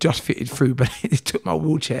wheelchair just fitted through, but they took my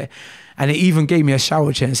wheelchair and they even gave me a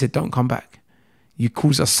shower chair and said, don't come back. You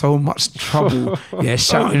cause us so much trouble.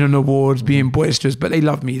 Shouting on the wards, being boisterous, but they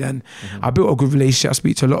love me then. I built a good relationship. I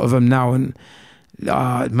speak to a lot of them now, and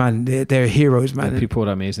man, they're heroes, man. The people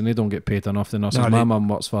are amazing. They don't get paid enough. The nurses. My mum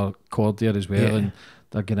works for Cordia as well, and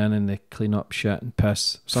they get in and they clean up shit and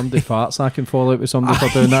piss. Somebody farts, I can fall out with somebody for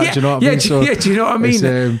doing that. Do you know what I mean? Do you know what I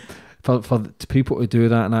mean? For people to do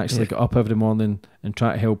that and actually get up every morning and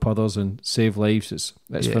try to help others and save lives,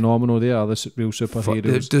 it's phenomenal. They are the real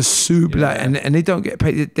superheroes. The soup, and they don't get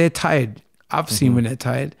paid. They're tired. I've seen when they're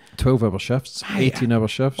tired. 12-hour shifts, 18-hour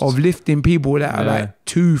shifts. Of lifting people that are like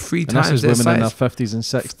 2-3 times this is their women size. in their 50s and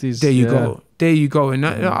 60s. There you go. And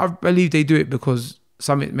I believe they do it because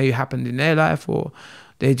something may have happened in their life, or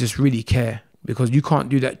they just really care, because you can't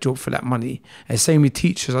do that job for that money. And same with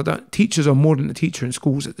teachers. Teachers are more than a teacher in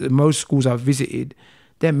schools. Most schools I've visited,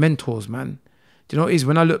 they're mentors, man. Do you know what it is?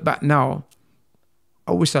 When I look back now,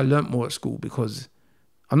 I wish I learnt more at school, because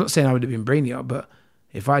I'm not saying I would have been brainier, but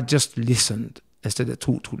if I just listened instead of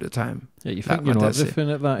talked all the time. Yeah, you think you know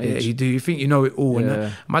everything at that age. Yeah, you do. You think you know it all. Yeah.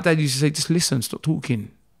 And my dad used to say, just listen, stop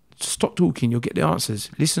talking. Stop talking, you'll get the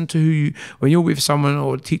answers. Listen to when you're with someone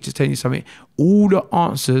or the teacher's telling you something, all the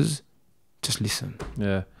answers, just listen.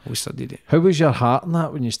 Yeah. I wish I did it. How was your heart in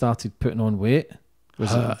that when you started putting on weight?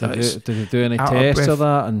 Did you do any tests or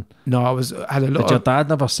that? And no, I had a lot. Did your dad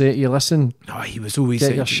never say to you, listen? No, he was always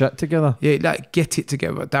get your shit together. Yeah, like get it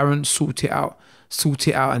together. Darren, sort it out.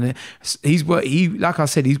 And like I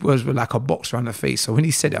said, his words were like a box around the face. So when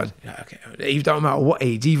he said it, I was like, okay, it don't matter what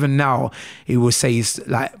age, even now, he will say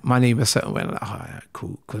like my name a certain way. I'm like, oh, yeah,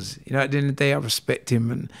 cool. Because, you know, at the end of the day, I respect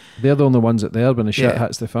him. And they're the only ones that there when the shit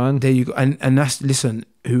hits the fan. There you go. And that's, listen,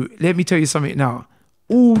 let me tell you something now.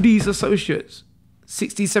 All these associates,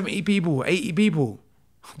 60, 70 people, 80 people,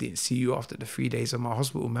 I didn't see you after the 3 days of my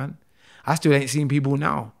hospital, man. I still ain't seen people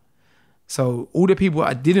now. So all the people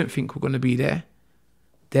I didn't think were going to be there,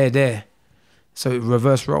 they're there. So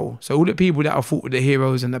reverse role. So all the people that I thought were the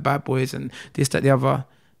heroes and the bad boys and this, that, the other,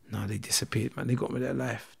 no, they disappeared, man. They got me their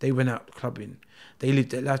life. They went out clubbing. They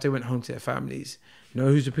lived their life. They went home to their families. You know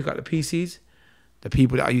who's to pick up the PCs? The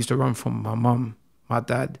people that I used to run from. My mum, my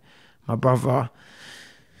dad, my brother.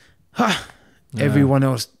 Everyone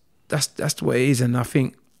else. That's the way it is. And I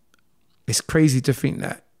think it's crazy to think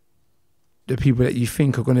that the people that you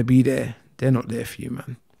think are going to be there, they're not there for you,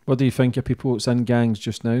 man. What do you think of people that's in gangs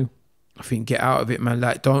just now? I think get out of it, man.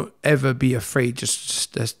 Like, don't ever be afraid.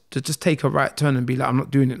 Just take a right turn and be like, I'm not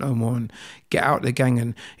doing it no more, and get out the gang.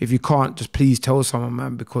 And if you can't, just please tell someone,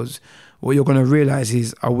 man, because what you're going to realise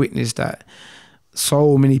is I witnessed that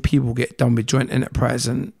so many people get done with joint enterprise,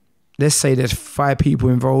 and let's say there's 5 people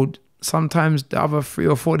involved. Sometimes the other 3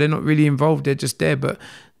 or 4, they're not really involved. They're just there, but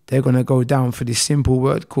they're going to go down for this simple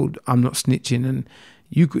word called I'm not snitching. And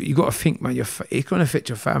you got to think, man, it's going to affect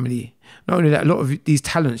your family. Not only that, a lot of these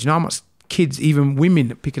talents, you know how much kids, even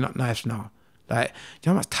women, are picking up knives now. Like, you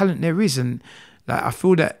know how much talent there is? And like, I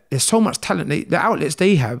feel that there's so much talent. The outlets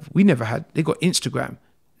they have, we never had. They got Instagram,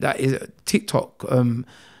 that is TikTok or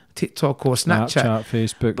Snapchat,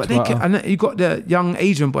 Facebook, but Twitter. And you got the young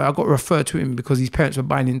Asian boy. I got referred to him because his parents were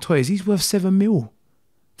buying him toys. He's worth 7 mil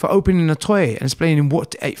for opening a toy and explaining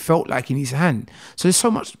what it felt like in his hand. So there's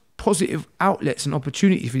so much positive outlets and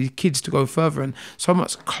opportunities for these kids to go further, and so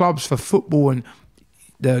much clubs for football and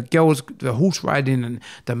the girls, the horse riding and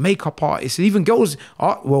the makeup artists, and even girls.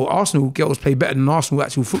 Well, Arsenal girls play better than Arsenal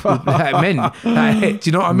actual football like men. Like, do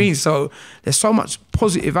you know what I mean? So there's so much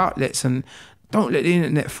positive outlets, and don't let the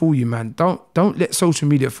internet fool you, man. Don't let social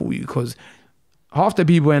media fool you, because half the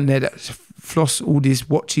people in there that floss all these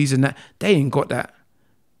watches and that, they ain't got that.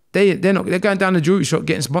 They're going down the jewelry shop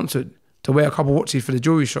getting sponsored to wear a couple of watches for the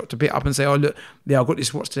jewelry shop to pick up and say, oh look, yeah, I got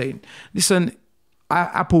this watch today. Listen,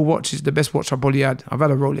 Apple Watch is the best watch I've probably had. I've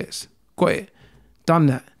had a Rolex, got it, done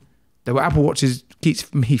that. The Apple Watch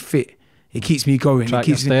keeps me fit. It keeps me going. Track it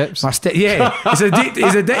keeps your steps. My step. Yeah,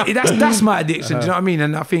 that's my addiction. Do you know what I mean?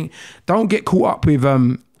 And I think don't get caught up with.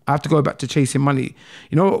 I have to go back to chasing money.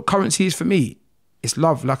 You know what currency is for me? It's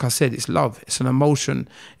love. Like I said, it's love. It's an emotion.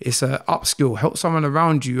 It's a upskill. Help someone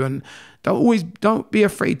around you, and don't be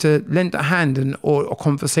afraid to lend a hand or a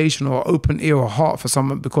conversation or open ear or heart for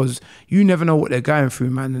someone, because you never know what they're going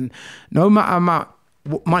through, man. And no matter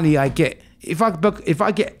what money I get, if I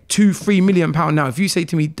get £2-3 million now, if you say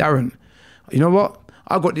to me, Darren, you know what?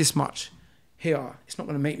 I got this much. Here, it's not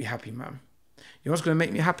going to make me happy, man. You know what's going to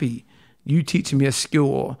make me happy? You teaching me a skill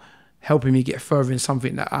or helping me get further in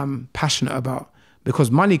something that I'm passionate about.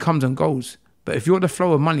 Because money comes and goes. But if you're the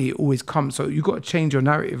flow of money, it always comes. So you've got to change your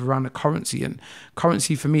narrative around the currency. And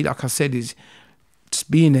currency for me, like I said, is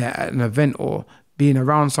just being there at an event or being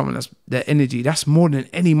around someone that's their energy. That's more than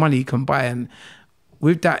any money you can buy. And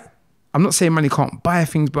with that, I'm not saying money can't buy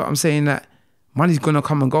things, but I'm saying that money's going to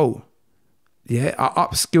come and go. Yeah, an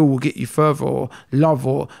upskill will get you further, or love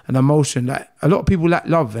or an emotion. Like a lot of people lack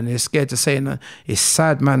love and they're scared to say, and it's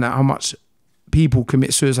sad, man, that how much people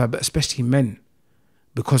commit suicide, but especially men,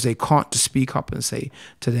 because they can't just speak up and say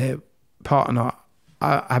to their partner,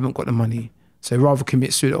 I haven't got the money. So they rather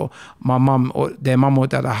commit suicide, or my mum or their mum or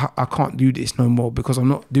dad, I can't do this no more because I'm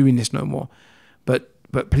not doing this no more.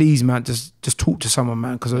 But please, man, just talk to someone,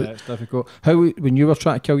 man. Because it's difficult. How, when you were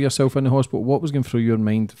trying to kill yourself in the hospital, what was going through your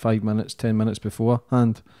mind 5 minutes, 10 minutes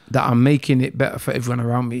beforehand? That I'm making it better for everyone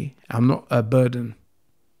around me. I'm not a burden.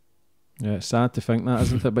 Yeah, it's sad to think that,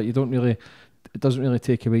 isn't it? But it doesn't really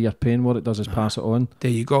take away your pain. What it does is pass it on.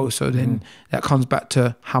 There you go. So then that comes back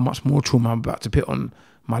to how much more trauma I'm about to put on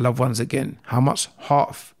my loved ones again. How much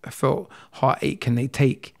heartache can they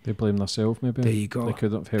take? They blame themselves, maybe. There you go. They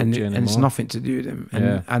couldn't have helped you anymore. And it's nothing to do with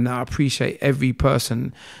them. And I appreciate every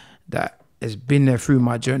person that has been there through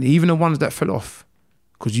my journey, even the ones that fell off,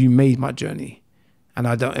 because you made my journey. And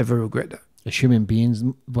I don't ever regret that. As human beings,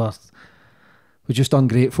 we're just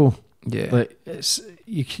ungrateful. Yeah, like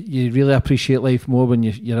you really appreciate life more when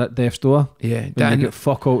you're at death's door. Yeah, when you get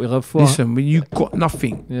fuck all to live for. Listen, when you got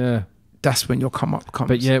nothing, that's when your come up comes.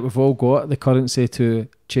 But yeah, we've all got the currency to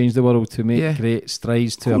change the world, to make great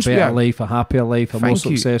strides to a better life, a happier life, a more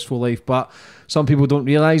successful life. But some people don't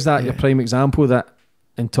realise that. Your prime example, that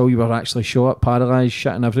until you were actually shot, paralysed,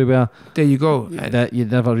 shitting everywhere. There you go. That you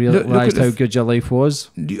never realised how good your life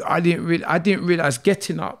was. I didn't realise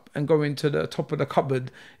getting up and going to the top of the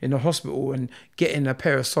cupboard in the hospital and getting a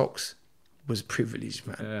pair of socks was privilege,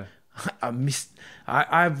 man. Yeah.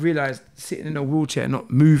 I realised sitting in a wheelchair,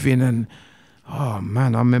 not moving, and oh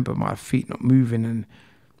man, I remember my feet not moving, and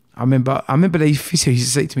I remember the physio used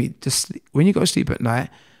to say to me, just sleep, when you go to sleep at night,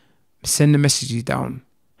 send the messages down.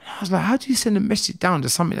 I was like, how do you send a message down to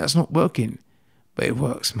something that's not working? But it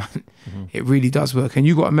works, man. It really does work. And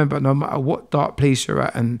you got to remember, no matter what dark place you're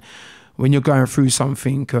at, and when you're going through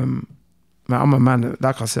something, man, I'm a man that,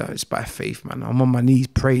 like I said, it's by faith, man. I'm on my knees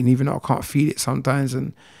praying, even though I can't feel it sometimes,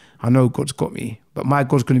 and I know God's got me. But my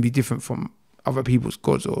God's going to be different from other people's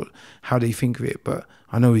gods or how they think of it. But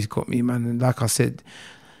I know He's got me, man. And like I said,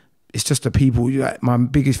 it's just the people. Like, my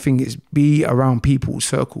biggest thing is be around people,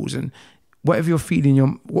 circles, and whatever you're feeding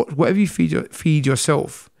whatever you feed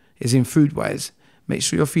yourself is in food wise. Make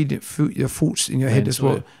sure you're feeding your thoughts in your head as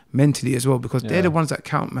well, mentally as well, because they're the ones that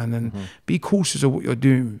count, man. And be cautious of what you're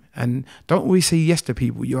doing, and don't always say yes to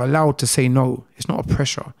people. You're allowed to say no. It's not a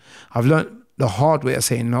pressure. I've learned the hard way of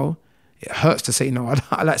saying no. It hurts to say no.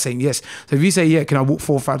 I like saying yes. So if you say, yeah, can I walk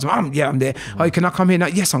 4 or 5 times? I'm there. Oh, can I come here now?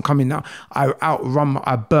 Yes, I'm coming now.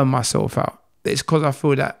 I burn myself out. It's because I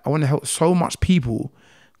feel that I want to help so much people,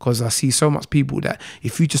 because I see so much people that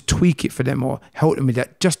if you just tweak it for them or help them with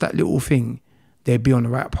that, just that little thing, they'd be on the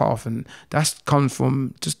right path. And that comes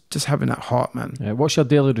from just having that heart, man. Yeah, what's your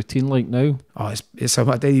daily routine like now? Oh, it's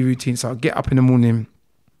my daily routine. So I get up in the morning,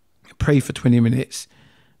 pray for 20 minutes,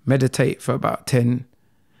 meditate for about 10.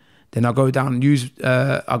 Then I go down and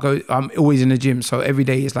I'm always in the gym. So every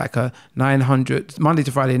day is like a 900, Monday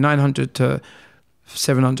to Friday, 900 to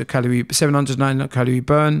 700 to 900 calorie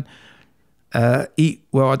burn. Eat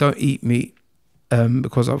well. I don't eat meat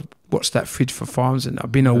because I've watched that Fridge for Farms, and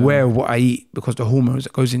I've been aware of what I eat because the hormones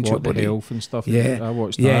that goes into your body, health and stuff. Yeah, I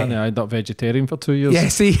watched that, and I ended up vegetarian for 2 years. Yeah,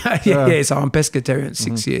 see, So I'm pescatarian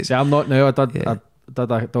 6 years. See, I'm not now. I did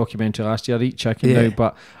a documentary last year. I eat chicken now,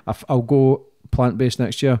 but I'll go plant-based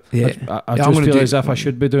next year. I just feel as if I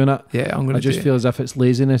should be doing it. I just feel as if it's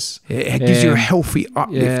laziness. It gives you a healthy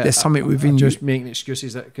uplift. There's something within you. Just making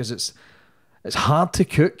excuses because it's hard to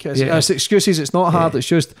cook. It's excuses. It's not hard. It's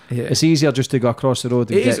just it's easier just to go across the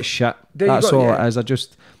road and get shit. That's all it is.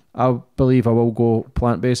 I believe I will go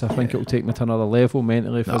plant-based. I think it will take me to another level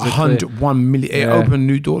mentally, physically. 101 million. It opened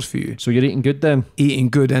new doors for you. So you're eating good then? Eating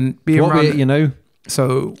good and being what around. Weight you now?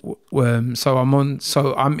 So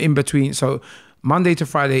I'm in between. So Monday to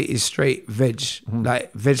Friday is straight veg,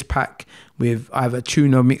 like veg pack with either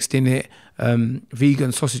tuna mixed in it,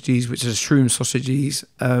 vegan sausages, which is shroom sausages,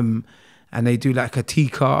 and they do like a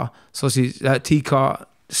tikka sausage, tikka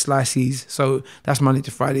slices. So that's Monday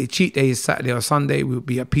to Friday. Cheat day is Saturday or Sunday. Will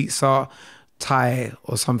be a pizza, Thai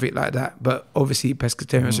or something like that. But obviously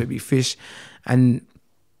pescatarian, so it'll be fish, and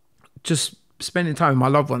just spending time with my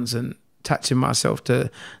loved ones and attaching myself to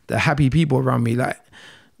the happy people around me, like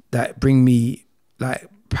that bring me like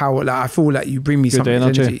power. Like I feel like you bring me some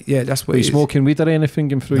energy. Yeah, that's what. Are you smoking weed or anything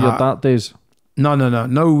going through your dark days?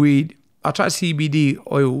 No weed. I tried CBD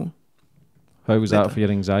oil. How was that for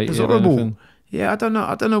your anxiety? Or anything? Yeah, I don't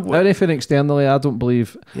know what. Anything externally, I don't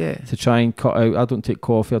believe. Yeah. To try and cut out. I don't take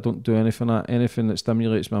coffee. I don't do anything that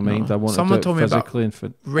stimulates my mind. I want Someone to do told it me about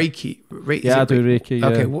physically. Reiki. Yeah, I do Reiki. Yeah.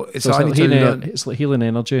 Okay, So I need to learn. It's like healing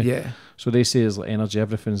energy. Yeah. So they say it's like energy.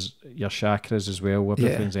 Everything's your chakras as well.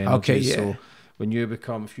 Everything's energy. Okay, yeah. So when you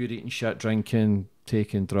if you're eating shit, drinking,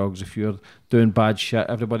 taking drugs, if you're doing bad shit,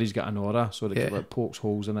 everybody's got an aura, so it like pokes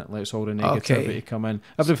holes in it, lets all the negativity come in.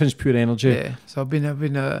 Everything's pure energy. Yeah. So I've been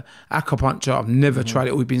a acupuncture. I've never tried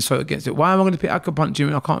it. We've been so against it. Why am I going to pick acupuncture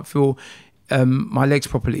when I can't feel my legs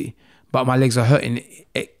properly, but my legs are hurting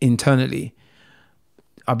internally?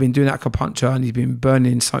 I've been doing acupuncture, and he's been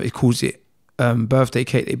burning something. He calls it birthday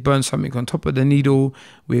cake. They burn something on top of the needle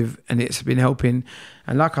and it's been helping.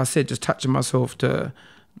 And like I said, just touching myself to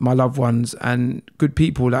my loved ones and good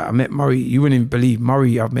people. Like I met Murray. You wouldn't even believe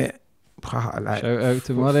Murray I've met. Like, shout out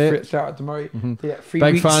to Murray. Shout out to Murray. Yeah, big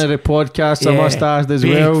weeks. Fan of the podcast. I must ask as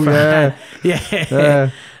well. Fan.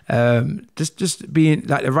 Just being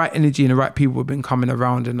like the right energy and the right people have been coming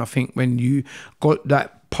around. And I think when you got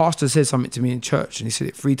that, pastor said something to me in church, and he said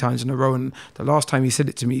it 3 times in a row, and the last time he said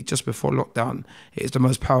it to me just before lockdown, it is the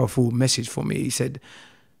most powerful message for me. He said,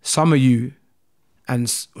 some of you and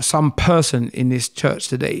some person in this church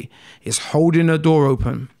today is holding a door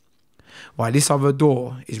open while this other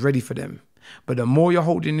door is ready for them. But the more you're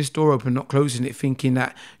holding this door open, not closing it, thinking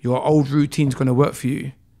that your old routine's going to work for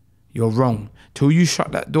you, you're wrong. Till you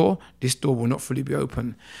shut that door, this door will not fully be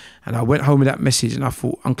open. And I went home with that message, and I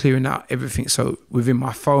thought, I'm clearing out everything. So within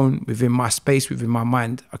my phone, within my space, within my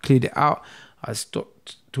mind, I cleared it out. I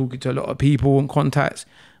stopped talking to a lot of people and contacts.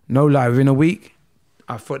 No lie, within a week,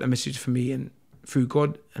 I thought that message for me and through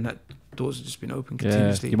God, and that doors have just been open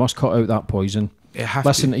continuously. You must cut out that poison.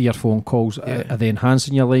 Listen to your phone calls. Are they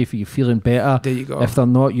enhancing your life? Are you feeling better? There you go. If they're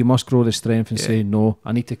not, you must grow the strength and say, no,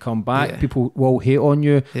 I need to come back. People will hate on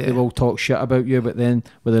you. They will talk shit about you, but then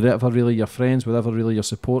were they ever really your friends? Were they ever really your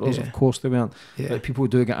supporters? Of course they weren't. But people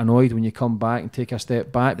do get annoyed when you come back and take a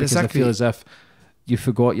step back, because they feel as if you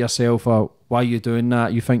forgot yourself, or why are you doing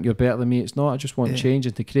that? You think you're better than me. It's not. I just want change,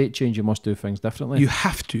 and to create change you must do things differently. You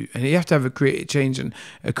have to, and you have to have a creative change and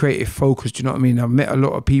a creative focus. Do you know what I mean? I've met a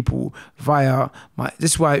lot of people via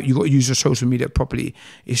this is why you got to use your social media properly.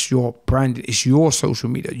 It's your brand, it's your social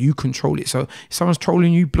media, you control it. So if someone's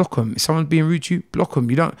trolling you, block them. If someone's being rude to you, block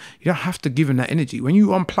them. You don't have to give them that energy. When you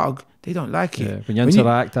unplug, they don't like it. When you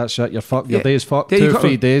interact, that's shit. You're fucked. Your day's fucked. 2 or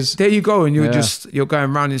 3 days. There you go, and you're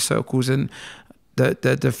going around in circles. And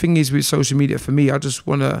the thing is with social media, for me, I just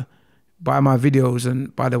want to buy my videos.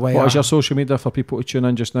 And by the way, what is your social media for people to tune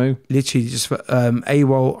in just now? Literally just for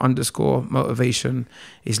AWOL_motivation.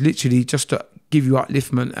 It's literally just to give you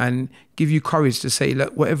upliftment and give you courage to say,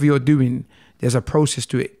 look, whatever you're doing, there's a process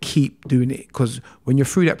to it. Keep doing it, because when you're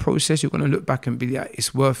through that process, you're going to look back and be like,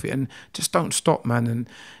 it's worth it. And just don't stop, man. And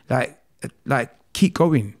like keep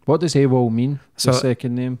going. What does AWOL mean? So, the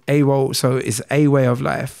second name? AWOL, so it's A Way of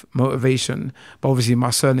Life, motivation. But obviously my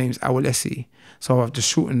surname's Awolesi. So I've just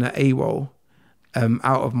shortened the AWOL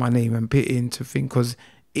out of my name and put it into thing, because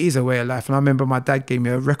it is a way of life. And I remember my dad gave me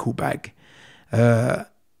a record bag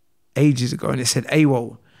ages ago, and it said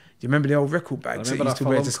AWOL. Do you remember the old record bags that you used to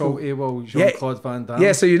wear to school? AWOL, Jean-Claude Van Damme.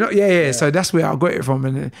 Yeah, so yeah. So that's where I got it from.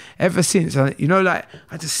 And ever since, I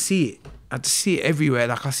just see it. I just see it everywhere.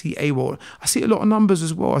 Like I see AWOL. I see a lot of numbers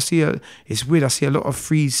as well. It's weird. I see a lot of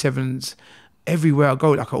 3s, 7s everywhere I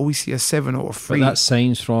go. Like I always see a 7 or a 3. But that's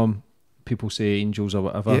signs from people say angels or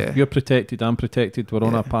whatever. Yeah. You're protected, I'm protected. We're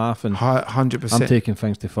on a path, and 100%. I'm taking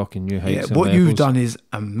things to fucking new heights. Yeah, what you've done is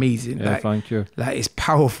amazing. Yeah, thank you. Like it's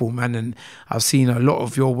powerful, man. And I've seen a lot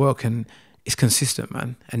of your work, and it's consistent,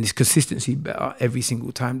 man, and it's consistency better every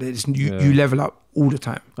single time. You level up all the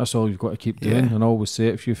time. That's all you've got to keep doing. And I always say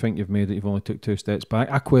it, if you think you've made it, you've only took 2 steps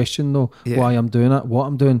back. I question though why I'm doing it, what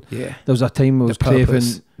I'm doing. There was a time I was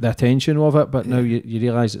craving the attention of it, but now you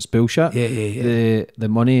realise it's bullshit. The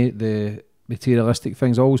money, the materialistic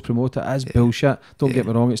things, always promote it as bullshit. Don't get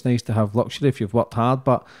me wrong, it's nice to have luxury if you've worked hard,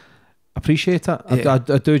 but appreciate it. I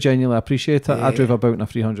do genuinely appreciate it. I drove about in a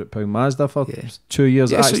 £300 Mazda for 2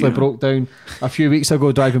 years. I actually broke down a few weeks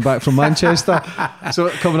ago driving back from Manchester. So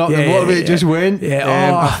coming up the motorway, it just went.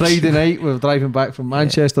 A Friday night, we were driving back from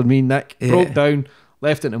Manchester, me and Nick, broke down,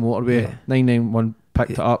 left it in the motorway, 991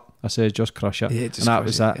 picked it up. I said, just crush it. And that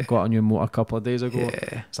was it. I got a new motor a couple of days ago.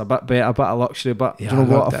 It's a bit better, a bit of luxury, but you know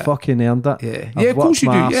what? I fucking earned it. Of course you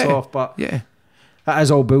do. Off, but it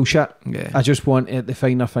is all bullshit. I just want the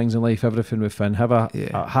finer things in life, everything within. Have a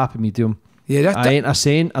happy medium. I ain't a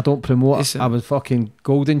saint. I don't promote it. I'm a fucking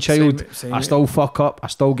golden child. Same I still fuck up. I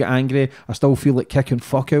still get angry. I still feel like kicking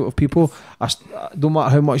fuck out of people. No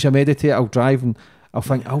matter how much I meditate, I'll drive and I'll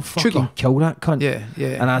think, I'll fucking kill that cunt.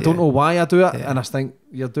 And I don't know why I do it. And I think,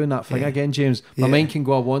 you're doing that thing again, James. My mind can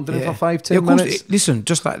go wandering for 5-10 minutes. Listen,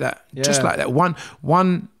 just like that. Just like that.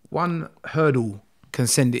 One hurdle can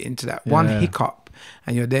send it into that. One hiccup.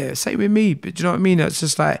 And you're there. Same with me, but do you know what I mean? It's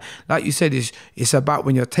just like you said, it's about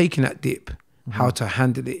when you're taking that dip, how to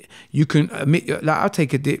handle it. You can admit, like I'll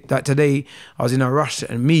take a dip. Like today, I was in a rush,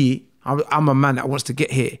 and I'm a man that wants to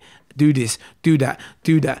get here, do this, do that.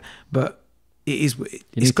 But it is. You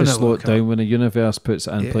need to slow it down. When the universe puts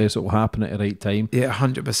it in place, it will happen at the right time.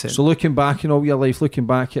 100%. So looking back in all your life, looking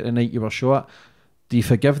back at the night you were shot, do you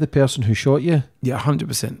forgive the person who shot you?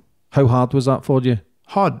 100%. How hard was that for you?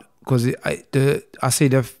 Hard. Because I say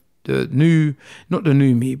the new, not the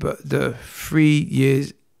new me, but the 3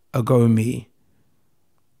 years ago me,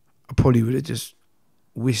 I probably would have just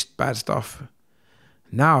wished bad stuff.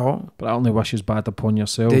 Now, but I only wish is bad upon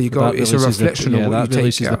yourself. There you go. It's a reflection of what you take. That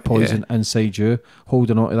releases the poison inside you,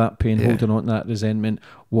 holding on to that pain, holding on to that resentment.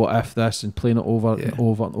 What if this, and playing it over and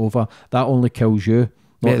over and over. That only kills you.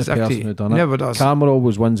 Not the person who done it. Never does. Karma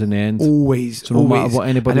always wins in the end. Always. So no matter what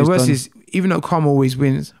anybody's done. And the worst is, even though karma always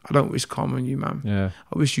wins, I don't wish karma on you, man.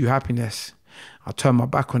 I wish you happiness. I turn my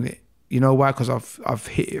back on it. You know why? Because I've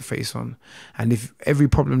hit it face on. And if every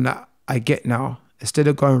problem that I get now, instead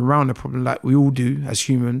of going around the problem like we all do as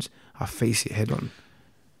humans, I face it head on.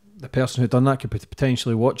 The person who done that could be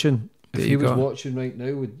potentially watching. If he was watching right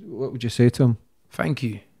now, what would you say to him? Thank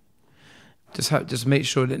you. Just make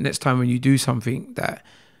sure that next time when you do something that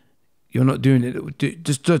you're not doing it,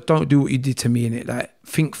 just don't do what you did to me in it. Like,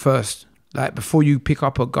 think first. Like, before you pick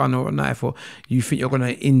up a gun or a knife, or you think you're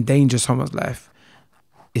gonna endanger someone's life,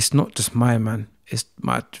 it's not just mine, man. It's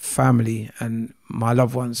my family and my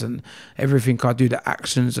loved ones and everything I do, the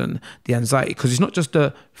actions and the anxiety. Because it's not just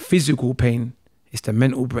the physical pain; it's the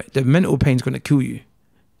mental. The mental pain's gonna kill you.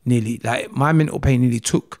 Nearly, like my mental pain nearly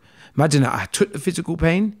took. Imagine that I took the physical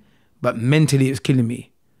pain, but mentally it was killing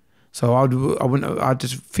me. So I'd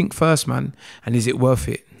just think first, man. And is it worth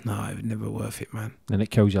it? No, it was never worth it, man. And it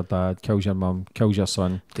kills your dad, kills your mum, kills your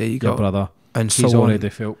son. There you your go. brother. And he's already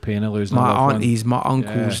felt pain of losing my aunties, my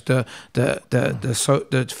uncles, the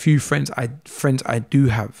few friends I do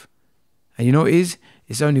have. And you know what it is?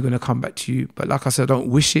 It's only going to come back to you. But like I said, don't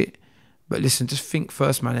wish it. But listen, just think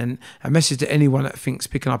first, man. And a message to anyone that thinks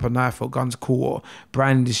picking up a knife or gun's cool, or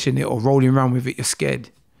brandishing it or rolling around with it, you're scared.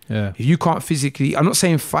 If you can't physically, I'm not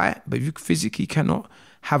saying fight, but if you physically cannot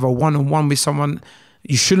have a one-on-one with someone,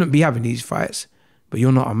 you shouldn't be having these fights. But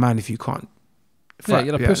you're not a man if you can't fight.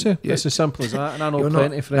 You're a pussy. It's as simple as that. And I know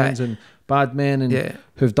plenty of friends and bad men and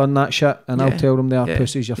who've done that shit, and I'll tell them they are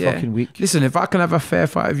pussies. You're fucking weak. Listen, if I can have a fair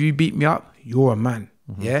fight, if you beat me up, you're a man.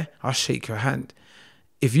 I'll shake your hand.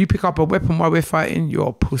 If you pick up a weapon while we're fighting, you're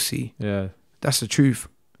a pussy. That's the truth.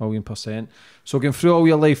 1,000,000%. So going through all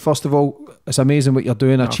your life, first of all, it's amazing what you're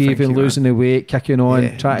doing, achieving, losing the weight, kicking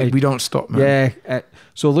on, trying to... We don't stop, man.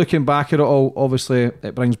 So looking back at it all, obviously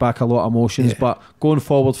it brings back a lot of emotions, but going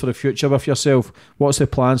forward for the future with yourself, what's the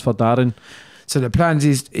plans for Darren? So the plans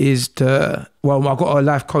is to... Well, I've got a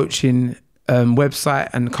life coaching website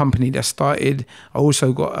and company that started. I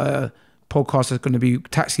also got a podcast that's going to be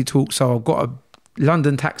Taxi Talk. So I've got a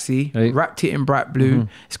London taxi, wrapped it in bright blue.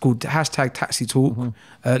 It's called #Taxi Talk.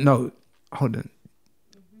 No, hold on.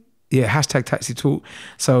 #Taxi Talk.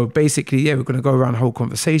 So basically, we're going to go around whole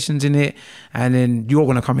conversations in it, and then you're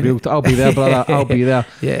going to come in. I'll be there, brother. I'll be there.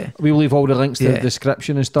 We'll leave all the links to the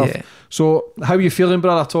description and stuff. So how are you feeling,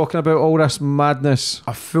 brother, talking about all this madness?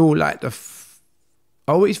 I feel like I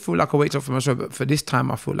always feel like a weight's off my shoulder, but for this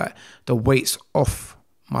time, I feel like the weight's off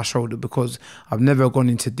my shoulder, because I've never gone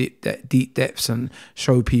into deep depths and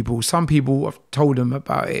show people. Some people, I've told them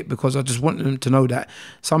about it because I just want them to know that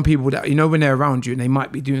some people that, you know, when they're around you and they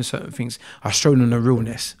might be doing certain things, I show them the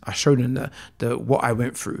realness. I show them the what I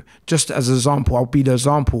went through. Just as an example, I'll be the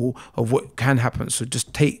example of what can happen. So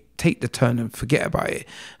just take the turn and forget about it.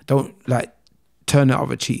 Don't like turn the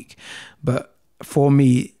other cheek. But for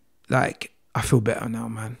me, like, I feel better now,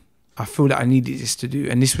 man. I feel that I needed this to do,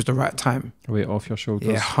 and this was the right time. Weight off your shoulders.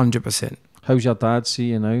 Yeah, 100%. How's your dad see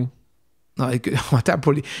you now? No, my dad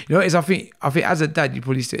probably, you know what it is, I think as a dad, you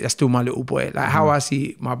probably say that's still my little boy. Like how I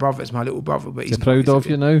see my brother as my little brother, but he's proud of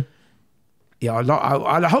you now. Yeah,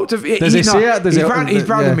 I hope to. Does he say it? He's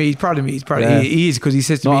proud of me. He's proud of me. He's proud. Yeah. He is, because he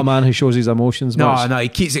says to me, not a man who shows his emotions much. No, he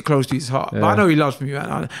keeps it close to his heart. Yeah. But I know he loves me, man.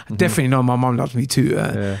 I definitely know my mum loves me too.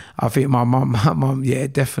 I think my mum, yeah,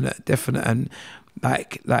 definite, and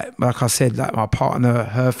like I said, like my partner,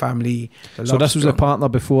 her family. So this was a partner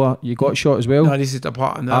before you got shot as well? No, this is the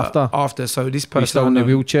partner after. So this person, still in the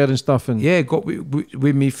wheelchair and stuff, and yeah, got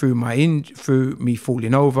with me through through me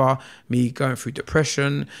falling over, me going through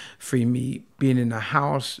depression, through me being in the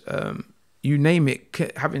house, you name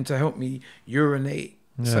it, having to help me urinate.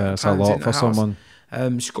 Yeah, it's a lot for someone.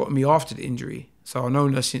 She got me after the injury, so I've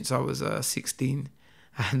known her since I was 16,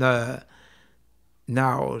 and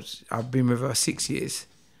now I've been with her 6 years.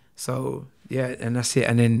 So yeah, and that's it.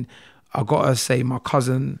 And then I gotta say, my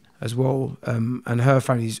cousin as well, and her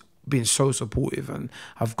family's been so supportive, and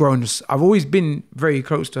I've always been very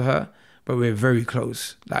close to her, but we're very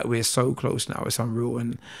close. Like, we're so close now, it's unreal,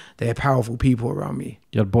 and they're powerful people around me.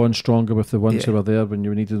 You're born stronger with the ones who were there when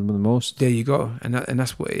you needed them the most. There you go, and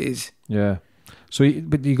that's what it is. Yeah. So,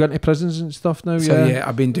 but you got into prisons and stuff now? So yeah,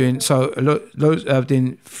 I've been doing I've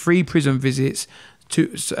done 3 prison visits,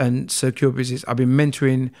 2 and secure visits. I've been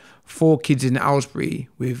mentoring 4 kids in Aylesbury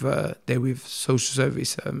with they're with social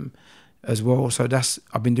service as well. So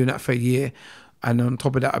I've been doing that for a year, and on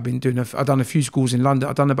top of that, I've done a few schools in London.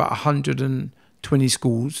 I've done about 120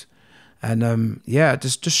 schools, and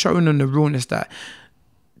just showing them the realness that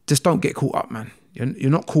just don't get caught up, man.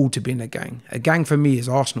 You're not called to be in a gang. A gang for me is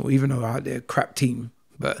Arsenal, even though they're a crap team.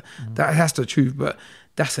 But that's the truth. But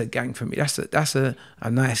that's a gang for me. That's a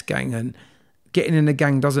nice gang, and getting in a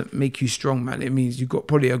gang doesn't make you strong, man. It means you've got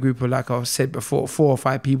probably a group of, like I said before, 4 or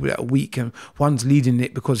 5 people that are weak, and one's leading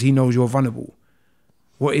it because he knows you're vulnerable.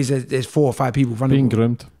 What is it? There's 4 or 5 people vulnerable. Being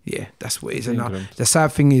groomed. Yeah, that's what it is. And the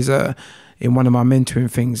sad thing is, in one of my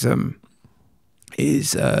mentoring things,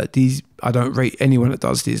 these, I don't rate anyone that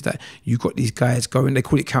does this, that you got these guys going, they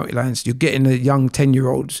call it county lines. You're getting the young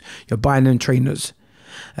 10-year-olds, you're buying them trainers.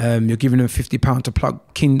 You're giving them £50 to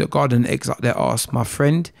plug kindergarten eggs up their arse. My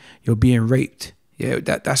friend, you're being raped. Yeah,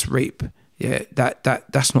 that's rape. Yeah,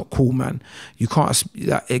 that's not cool, man. You can't.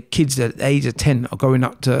 Kids at the age of 10 are going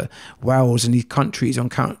up to Wales and these countries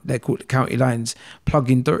they're called the county lines,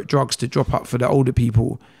 plugging drugs to drop up for the older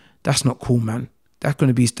people. That's not cool, man.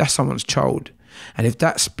 That's someone's child. And if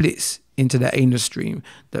that splits into their anus stream,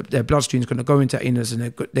 their bloodstream is going to go into anus, and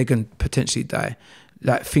they're going to potentially die.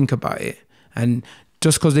 Like, think about it. And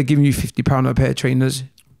just because they're giving you £50 a pair of trainers,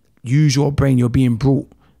 use your brain. You're being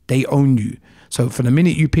brought. They own you. So for the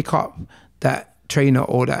minute you pick up that trainer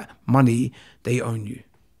or that money, they own you.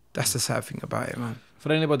 That's the sad thing about it, man.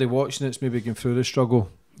 For anybody watching that's maybe going through the struggle,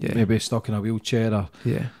 maybe stuck in a wheelchair, or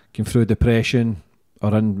going through depression,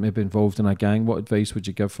 or maybe involved in a gang, what advice would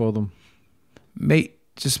you give for them? Mate,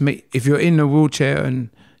 if you're in a wheelchair and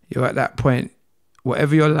you're at that point,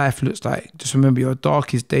 whatever your life looks like, just remember your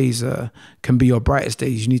darkest days can be your brightest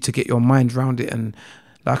days. You need to get your mind around it, and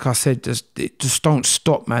like I said, just don't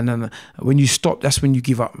stop, man. And when you stop, that's when you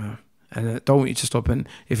give up, man. And I don't want you to stop. And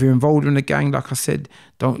if you're involved in a gang, like I said,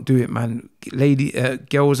 don't do it, man.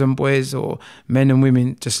 Girls and boys, or men and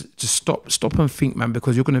women, just stop and think, man,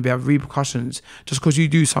 because you're going to have repercussions. Just because you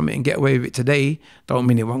do something and get away with it today, don't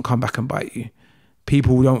mean it won't come back and bite you.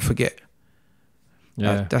 People don't forget.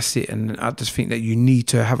 Yeah, that's it. And I just think that you need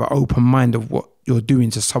to have an open mind of what you're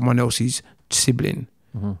doing to someone else's sibling.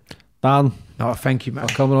 Dan, no, thank you, man,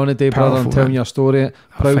 for coming on today, brother, and telling your story.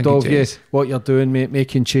 Proud of you, what you're doing, mate,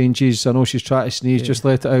 making changes. I know she's trying to sneeze, just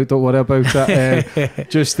let it out, don't worry about it.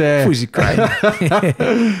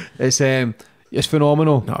 It's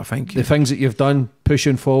phenomenal. No, thank you. The things that you've done,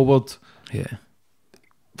 pushing forward,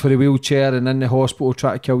 for the wheelchair and in the hospital,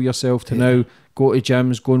 try to kill yourself, to now go to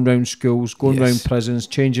gyms, going round schools, going round prisons,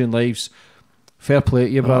 changing lives. Fair play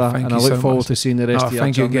to you, brother, and I look forward to seeing the rest of your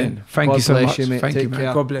journey. Thank you again. Thank you so much. Mate. Thank you, man.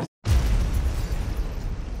 Care. God bless.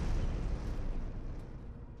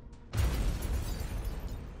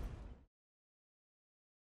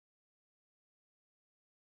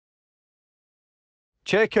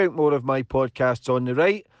 Check out more of my podcasts on the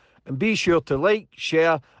right, and be sure to like,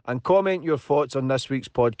 share, and comment your thoughts on this week's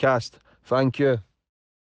podcast. Thank you.